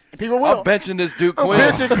 Yes. And people will. I'm benching this Duke Quinn.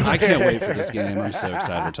 I can't wait for this game. I'm so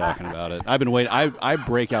excited we're talking about it. I've been waiting. I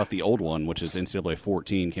break out the old one, which is NCAA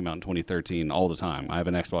 14, came out in 2013, all the time. I have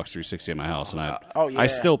an Xbox 360 at my house, and I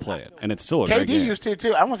still play it, and it's still a great game. KD used to,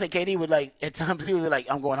 too. I want to say KD would, at times, he would be like,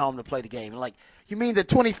 I'm going home to play the game. And you mean the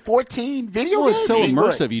 2014 video game? Well, it's so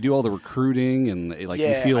immersive. You do all the recruiting, and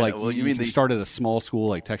you feel like you can start at a small school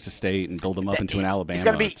like Texas State and build them up into an Alabama. It's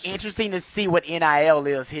going to be interesting to see what NIL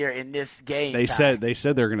is here in this game. They said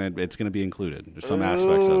it's going to be included. There's some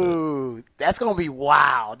aspects of it. That's going to be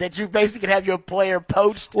wild. That you basically can have your player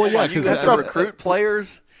poached. Well, yeah, because recruit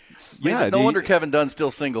players. Yeah, no wonder Kevin Dunn's still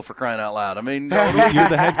single, for crying out loud. I mean, you're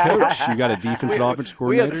the head coach. You got a defense and offense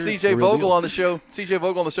coordinator. We had C.J. Vogel on the show. C.J.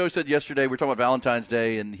 Vogel on the show said yesterday, we were talking about Valentine's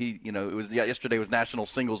Day, and yesterday was National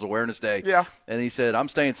Singles Awareness Day. Yeah. And he said, I'm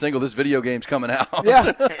staying single. This video game's coming out.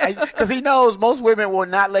 Yeah, because he knows most women will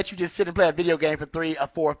not let you just sit and play a video game for 3 or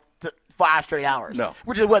 4 5 straight hours. No.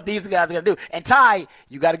 Which is what these guys are going to do. And Ty,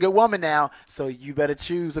 you got a good woman now, so you better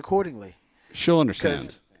choose accordingly. She'll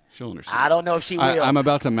understand. I don't know if she will. I'm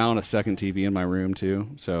about to mount a second TV in my room too,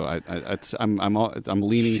 so I'm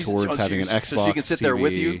leaning towards having an Xbox so she can sit TV there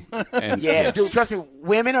with you. And, yeah, dude, trust me,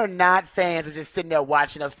 women are not fans of just sitting there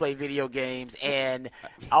watching us play video games. And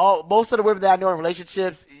most of the women that I know in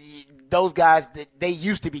relationships, those guys, they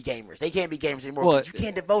used to be gamers. They can't be gamers anymore. Well, you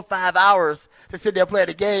can't devote 5 hours to sit there playing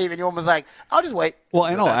a game, and your woman's like, I'll just wait. Well,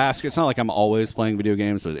 and I'll ask. It's not like I'm always playing video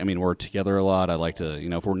games, but, I mean, we're together a lot. I like to,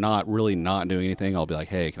 if we're not doing anything, I'll be like,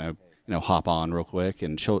 hey, can I, hop on real quick?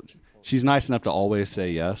 And she's nice enough to always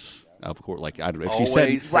say yes. Of course, if she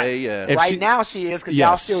said say yes. Right now she is, because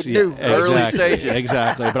y'all still new. Early stages.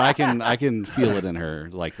 Exactly. But I can feel it in her,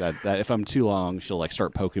 like that if I'm too long, she'll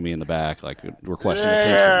start poking me in the back, requesting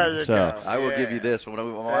attention. So I will give you this. When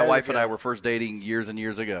my wife and I were first dating years and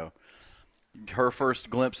years ago, her first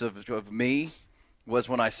glimpse of me was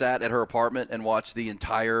when I sat at her apartment and watched the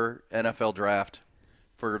entire NFL draft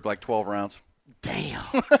for 12 rounds. Damn.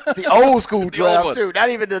 The old school draft, too. Not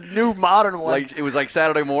even the new modern one. It was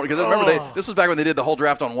Saturday morning. Because I remember this was back when they did the whole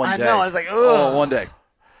draft on one day. I know. I was like, ugh. Oh, one day.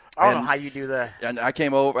 I don't know how you do that. And I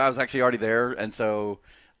came over. I was actually already there. And so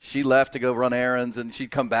she left to go run errands, and she'd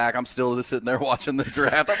come back. I'm still just sitting there watching the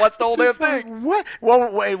draft. I watched the whole damn thing. What?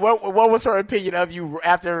 What was her opinion of you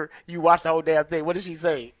after you watched the whole damn thing? What did she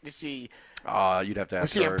say? Did she... you'd have to ask her.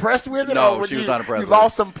 Was she her. impressed with it? No, she was not impressed. You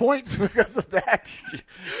lost some points because of that.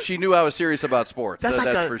 She knew I was serious about sports. That's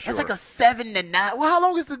for sure. That's like a 7 to 9. Well, how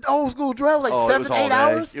long is the old school draft? 7 to 8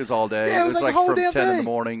 hours? It was all day. Yeah, it was from 10 in the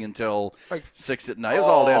morning until 6 at night. It was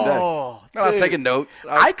all damn day. I was taking notes.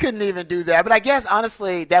 I couldn't even do that. But I guess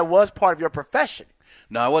honestly, that was part of your profession.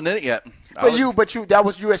 No, I wasn't in it yet. You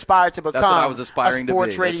aspired to become I was aspiring a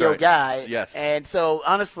sports radio guy. Yes. And so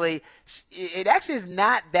honestly, it actually is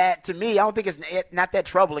not that, to me, I don't think it's not that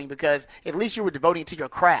troubling, because at least you were devoting to your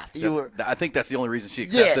craft. I think that's the only reason she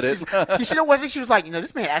accepted it. I think she was like,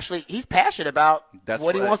 this man actually, he's passionate about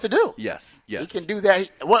what he wants to do. Yes. He can do that.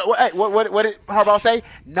 What did Harbaugh say?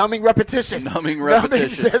 Numbing repetition. Numbing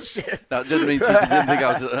repetition. Now, it didn't mean she didn't think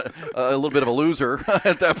I was a little bit of a loser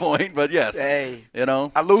at that point, but yes. Hey.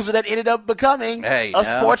 A loser that ended up becoming a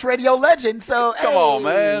sports radio legend. So come on,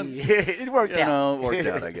 man. It worked out. It worked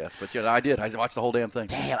out, I guess. But I did. I watched the whole damn thing.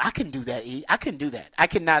 Damn, I couldn't do that, E. I couldn't do that. I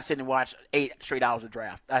could not sit and watch 8 straight hours of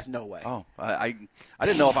draft. That's no way. Oh, I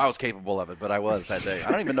didn't know if I was capable of it, but I was that day.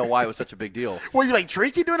 I don't even know why it was such a big deal. Were you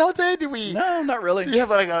drinking during the whole day? No, not really. You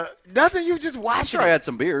have nothing? You just watching? Sure, I had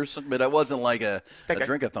some beers, but it wasn't like a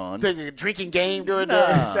drink-a-thon. A drinking game during the.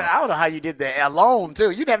 I don't know how you did that alone too.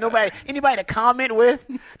 You didn't have anybody to comment with,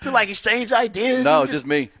 to exchange ideas. No, just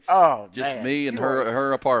me. Oh, just man. Me and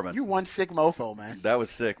her apartment. You one sick mofo, man. That was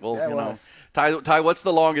sick. Well, Ty, what's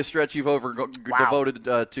the longest stretch you've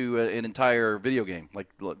devoted to an entire video game, like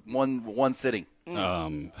one sitting? I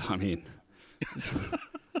mean,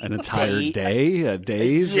 An entire day?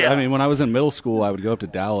 Days? Yeah. I mean, when I was in middle school, I would go up to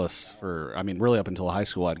Dallas really up until high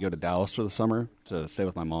school, I'd go to Dallas for the summer to stay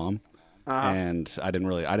with my mom. And I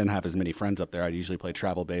didn't have as many friends up there. I'd usually play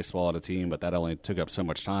travel baseball at a team, but that only took up so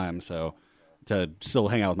much time. So to still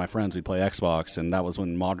hang out with my friends, we'd play Xbox, and that was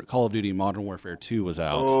when Call of Duty Modern Warfare 2 was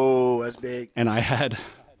out. Oh, that's big. And I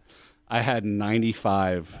had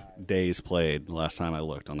 95 days played the last time I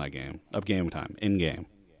looked on that game, of game time, in-game.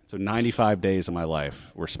 So 95 days of my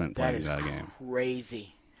life were spent playing that game.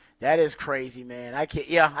 Crazy. That is crazy, man. I can't.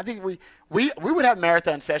 Yeah, I think we would have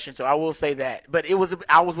marathon sessions, so I will say that. But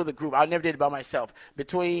I was with a group. I never did it by myself.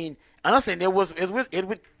 Honestly, it was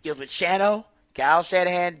with Shano, Kyle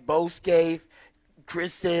Shanahan, Bo Scaife,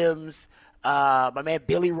 Chris Sims, my man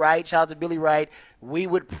Billy Wright. Shout out to Billy Wright. We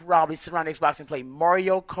would probably sit around Xbox and play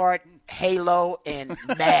Mario Kart, Halo, and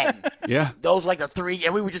Madden. Yeah. Those were like the three,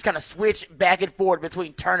 and we would just kind of switch back and forth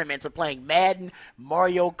between tournaments of playing Madden,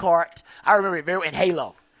 Mario Kart. I remember it very, and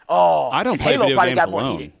Halo. Oh, I don't play Halo video games got more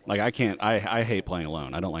alone. heated. Like I can't. I hate playing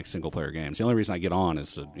alone. I don't like single player games. The only reason I get on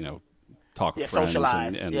is to talk with friends.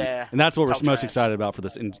 Socialize. And that's what Talk we're most trash. excited about for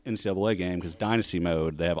this NCAA game, because Dynasty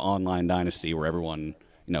mode, they have online Dynasty where everyone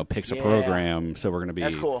picks a program. So we're going to be.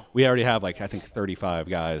 That's cool. We already have I think 35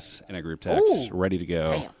 guys in a group text ready to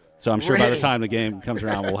go. Damn. So I'm sure by the time the game comes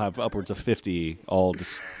around, we'll have upwards of 50 all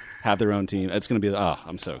just have their own team. It's going to be.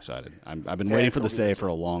 I'm so excited. I've been waiting for this day for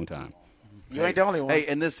a long time. You ain't the only one. Hey,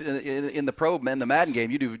 in the Madden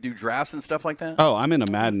game, you do drafts and stuff like that? Oh, I'm in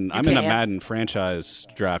a Madden franchise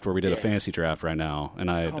draft where we did a fantasy draft right now,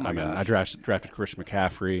 and I drafted Chris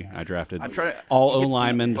McCaffrey. I drafted all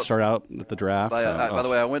O-linemen to start out at the draft. By the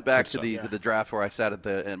way, I went back to the draft where I sat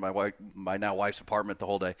in my now wife's apartment the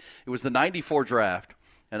whole day. It was the '94 draft,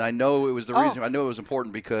 and I know it was the reason. I know it was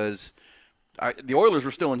important because the Oilers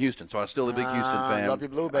were still in Houston, so I was still a big Houston fan. Love your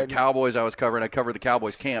blue, baby. Cowboys I was covering. I covered the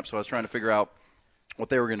Cowboys camp, so I was trying to figure out what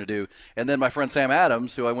they were going to do. And then my friend Sam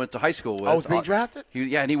Adams, who I went to high school with. Was being drafted?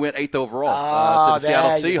 And he went 8th overall to the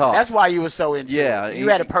Seattle Seahawks. That's why you were so into it. You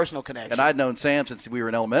had a personal connection. And I'd known Sam since we were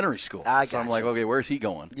in elementary school. So I'm like, okay, where's he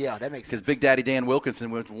going? Yeah, that makes sense. Because Big Daddy Dan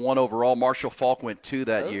Wilkinson went 1 overall. Marshall Faulk went 2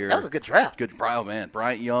 that year. That was a good draft. Good, oh, man.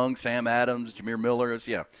 Bryant Young, Sam Adams, Jameer Miller.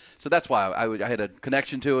 So that's why I had a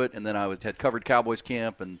connection to it, and then I had covered Cowboys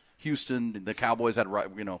camp and Houston, the Cowboys had,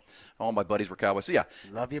 all my buddies were Cowboys. So, yeah.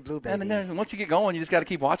 Love your blue, baby. And then once you get going, you just got to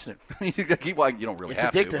keep watching it. You just got to keep watching. You don't really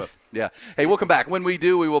have addictive. to. But, yeah. Hey, we'll come back. When we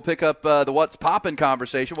do, we will pick up the What's Poppin'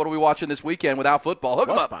 conversation. What are we watching this weekend without football? Hook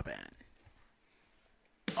 'em up. What's poppin'?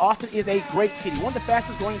 Austin is a great city, one of the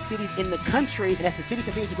fastest growing cities in the country, and as the city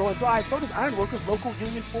continues to grow and thrive, so does Ironworkers Local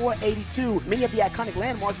Union 482. Many of the iconic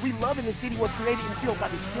landmarks we love in the city were created and built by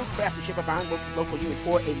the skilled craftsmanship of Ironworkers Local Union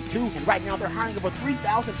 482, and right now they're hiring over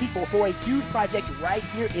 3,000 people for a huge project right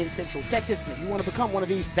here in Central Texas. And if you want to become one of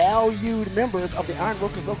these valued members of the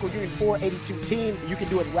Ironworkers Local Union 482 team, you can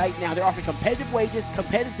do it right now. They're offering competitive wages,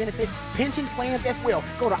 competitive benefits, pension plans as well.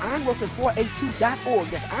 Go to ironworkers482.org.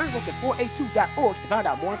 That's ironworkers482.org to find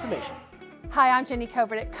out more information. Hi, I'm Jenny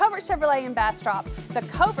Covert at Covert Chevrolet in Bastrop. The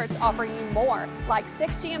Coverts offer you more, like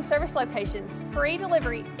 6 GM service locations, free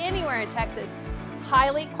delivery anywhere in Texas,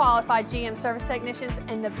 highly qualified GM service technicians,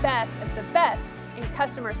 and the best of the best in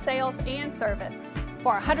customer sales and service.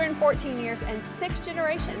 For 114 years and 6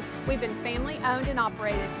 generations, we've been family owned and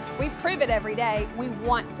operated. We prove it every day. We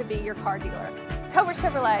want to be your car dealer. Covert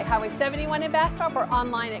Chevrolet, Highway 71 in Bastrop, or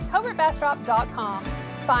online at covertbastrop.com.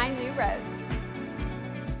 Find new roads.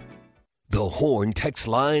 The Horn text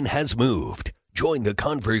line has moved. Join the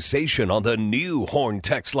conversation on the new Horn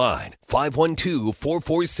text line,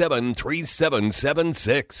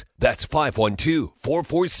 512-447-3776. That's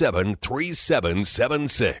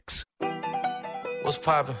 512-447-3776. What's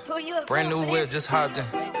poppin'? Brand new whip, just hopped in.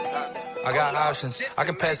 I got options. I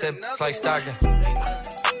can pass that like Stockton.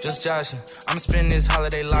 Just joshing. I'm spending this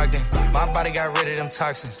holiday locked in. My body got rid of them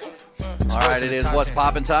toxins. All right, it is What's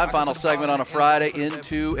Poppin' time. Final segment on a Friday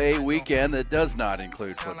into a weekend that does not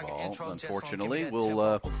include football. Unfortunately,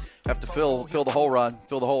 we'll have to fill the whole run,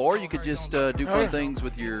 or you could just do fun things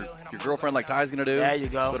with your girlfriend, like Ty's going to do. There you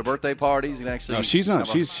go. Go to birthday parties and actually. No, she's not.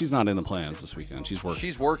 She's not in the plans this weekend. She's working.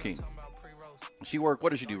 She's working. What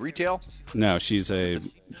does she do? Retail? No, she's a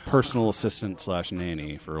personal assistant /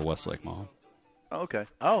 nanny for Westlake Mall. Oh, okay.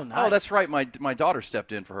 Oh, nice. Oh, that's right. My daughter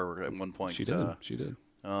stepped in for her at one point. She did. She did.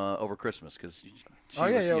 Over Christmas because.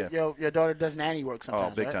 Your daughter does nanny work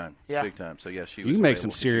sometimes. Oh, big right? time. Yeah. Big time. So yeah, she. You can make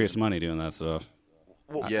some serious money doing that stuff.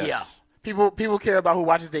 Well, yes. Yeah. People care about who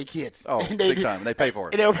watches their kids. Oh, big time. They pay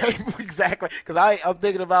for it. Exactly. Because I'm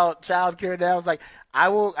thinking about child care now. It's like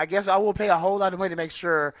I guess I will pay a whole lot of money to make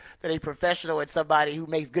sure that a professional and somebody who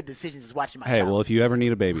makes good decisions is watching my child. Hey, well, if you ever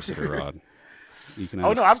need a babysitter, Rod, you can.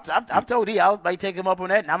 Oh no, I've told you I might take him up on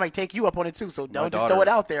that, and I might take you up on it too. So don't just throw it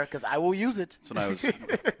out there because I will use it. So I was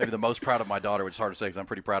maybe the most proud of my daughter, which is hard to say because I'm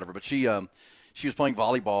pretty proud of her. But she was playing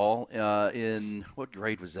volleyball in what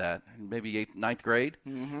grade was that? Maybe 9th grade.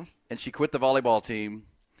 Mm-hmm. And she quit the volleyball team.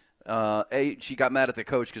 She got mad at the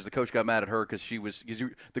coach because the coach got mad at her because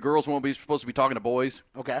the girls won't be supposed to be talking to boys.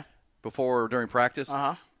 Okay. Before or during practice.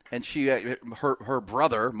 Uh-huh. And her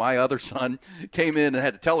brother, my other son, came in and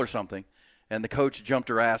had to tell her something, and the coach jumped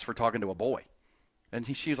her ass for talking to a boy. And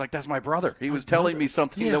she was like, "That's my brother. He was telling me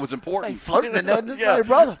something that was important." It's like flirting and nothing. Yeah. My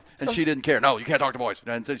brother. And she didn't care. No, you can't talk to boys.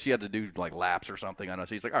 And so she had to do like laps or something. I know.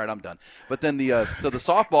 She's like, "All right, I'm done." But then the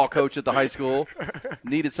softball coach at the high school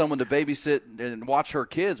needed someone to babysit and watch her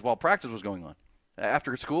kids while practice was going on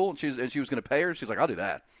after school. And she was going to pay her. She's like, "I'll do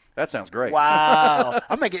that. That sounds great." Wow.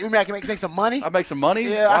 I can make some money. I make some money.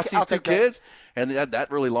 Yeah, watch these I'll two take kids. And that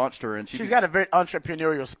really launched her. And she's got a very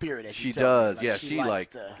entrepreneurial spirit. As she does. Me.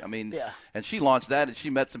 Like, and she launched that, and she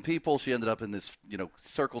met some people. She ended up in this,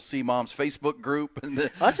 Circle C Moms Facebook group. And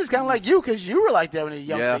that's just kind of like you, because you were like that when you were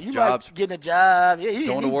young. Yeah, you jobs. Like getting a job. Yeah, you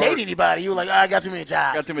didn't date anybody. You were like, I got too many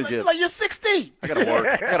jobs. Got too many jobs. Like you're 16. I got to work.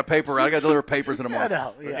 I got a paper. I got to deliver papers in a month. I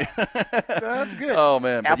know. Yeah. That's good. Oh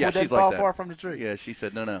man. Apple she's didn't like fall that. far from the tree. Yeah, she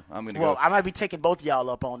said, no, I'm going to go. Well, I might be taking both of y'all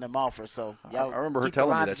up on them offers. So y'all I remember her keep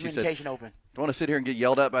telling the me lines that. of communication open. Do you want to sit here and get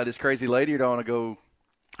yelled at by this crazy lady, or do you want to go?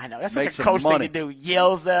 I know that's such a coach thing to do.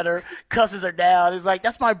 Yells at her, cusses her down. It's like,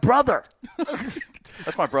 that's my brother.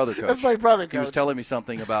 That's my brother, coach. That's my brother, coach. He was telling me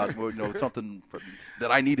something about something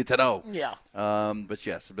that I needed to know. Yeah. But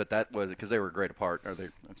that was because they were great apart, or they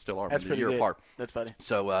still are. That's pretty good. Apart. That's funny.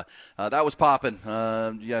 So that was popping.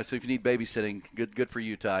 So if you need babysitting, good for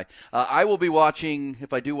you, Ty. I will be watching.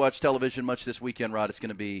 If I do watch television much this weekend, Rod, it's going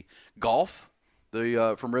to be golf.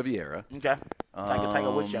 From Riviera. Okay.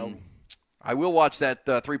 Tiger Woods show. I will watch that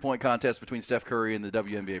 3-point contest between Steph Curry and the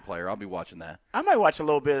WNBA player. I'll be watching that. I might watch a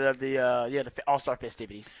little bit of the All-Star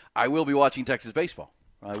festivities. I will be watching Texas baseball.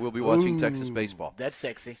 Texas baseball. That's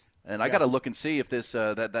sexy. And I got to look and see if this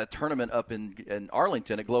that tournament up in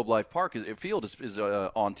Arlington at Globe Life Park field is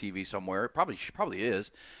on TV somewhere. It probably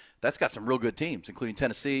is. That's got some real good teams, including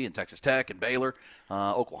Tennessee and Texas Tech and Baylor.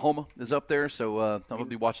 Oklahoma is up there, so I'm going to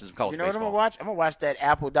be watching some college baseball. You know what I'm going to watch? I'm going to watch that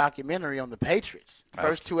Apple documentary on the Patriots.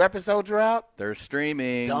 First 2 episodes are out. They're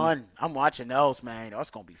streaming. Done. I'm watching those, man.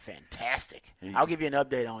 That's going to be fantastic. I'll give you an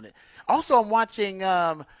update on it. Also, I'm watching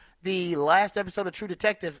the last episode of True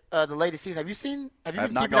Detective, the latest season. Have you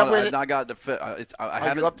been keeping up with it? I've not gotten to I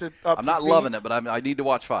haven't. I'm not loving it, but I need to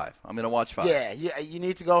watch 5. I'm going to watch 5. Yeah, you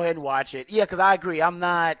need to go ahead and watch it. Yeah, because I agree. I'm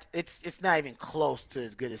not. It's not even close to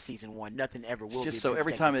as good as season 1. Nothing ever will. Just so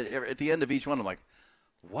every time at the end of each one, I'm like,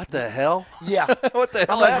 what the hell? Yeah. What the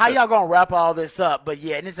hell? I'm like, how y'all gonna wrap all this up? But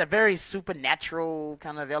yeah, and it's a very supernatural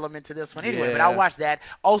kind of element to this one. Anyway, but I'll watch that.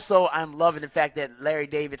 Also, I'm loving the fact that Larry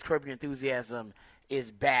David's Curb Your Enthusiasm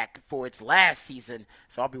is back for its last season,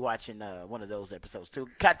 so I'll be watching one of those episodes too.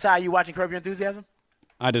 Ty, you watching Curb Your Enthusiasm?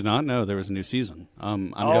 I did not know there was a new season.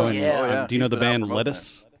 I'm going. Yeah. Do you know the band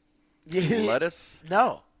Lettuce? Lettuce?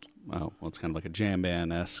 No. Oh, well, it's kind of like a jam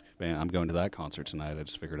band-esque band. I'm going to that concert tonight. I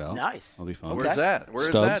just figured out. Nice. It'll be fun. Where's that?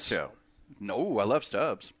 Where's that show? No, I love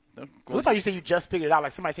Stubbs. I love how you say you just figured it out,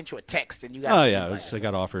 like somebody sent you a text and you got. Oh yeah, I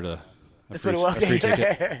got offered a free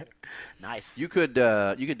ticket. Nice. You could do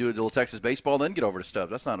a little Texas baseball, then get over to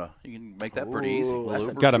Stubbs. You can make that pretty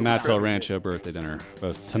easy. Got a Matzo Rancho birthday dinner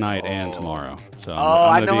both tonight and tomorrow. So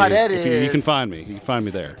I know how that is. You can find me. You can find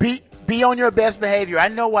me there. Be on your best behavior. I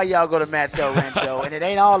know why y'all go to Matzo Rancho, and it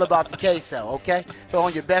ain't all about the queso, okay? So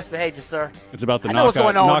on your best behavior, sir. It's about the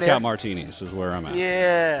knockout martinis is where I'm at.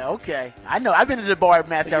 Yeah, okay. I know. I've been to the bar at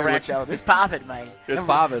Matzo Rancho. It's popping, man. It's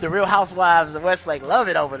popping. The Real Housewives of Westlake love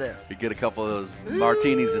it over there. You get a couple of those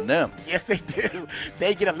martinis in them. Yes, they do.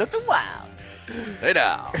 They get a little wild. Hey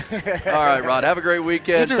now. All right, Rod. Have a great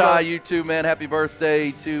weekend. You too, Ty, you too, man. Happy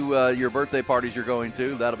birthday to your birthday parties you're going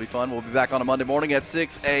to. That'll be fun. We'll be back on a Monday morning at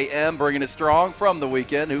 6 a.m., bringing it strong from the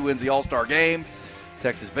weekend. Who wins the All-Star game?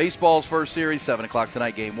 Texas baseball's first series, 7 o'clock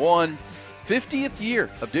tonight, game 1. 50th year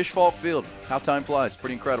of Dish Falk Field. How time flies.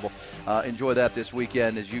 Pretty incredible. Enjoy that this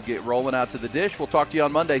weekend as you get rolling out to the Dish. We'll talk to you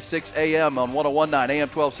on Monday, 6 a.m. on 101.9 AM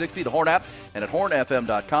 1260, the Horn app, and at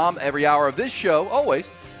hornfm.com. Every hour of this show, always,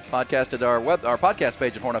 podcast at our podcast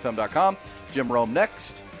page at hornfm.com. Jim Rome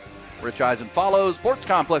next. Rich Eisen follows. Sports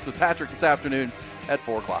Complex with Patrick this afternoon at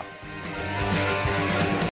 4 o'clock.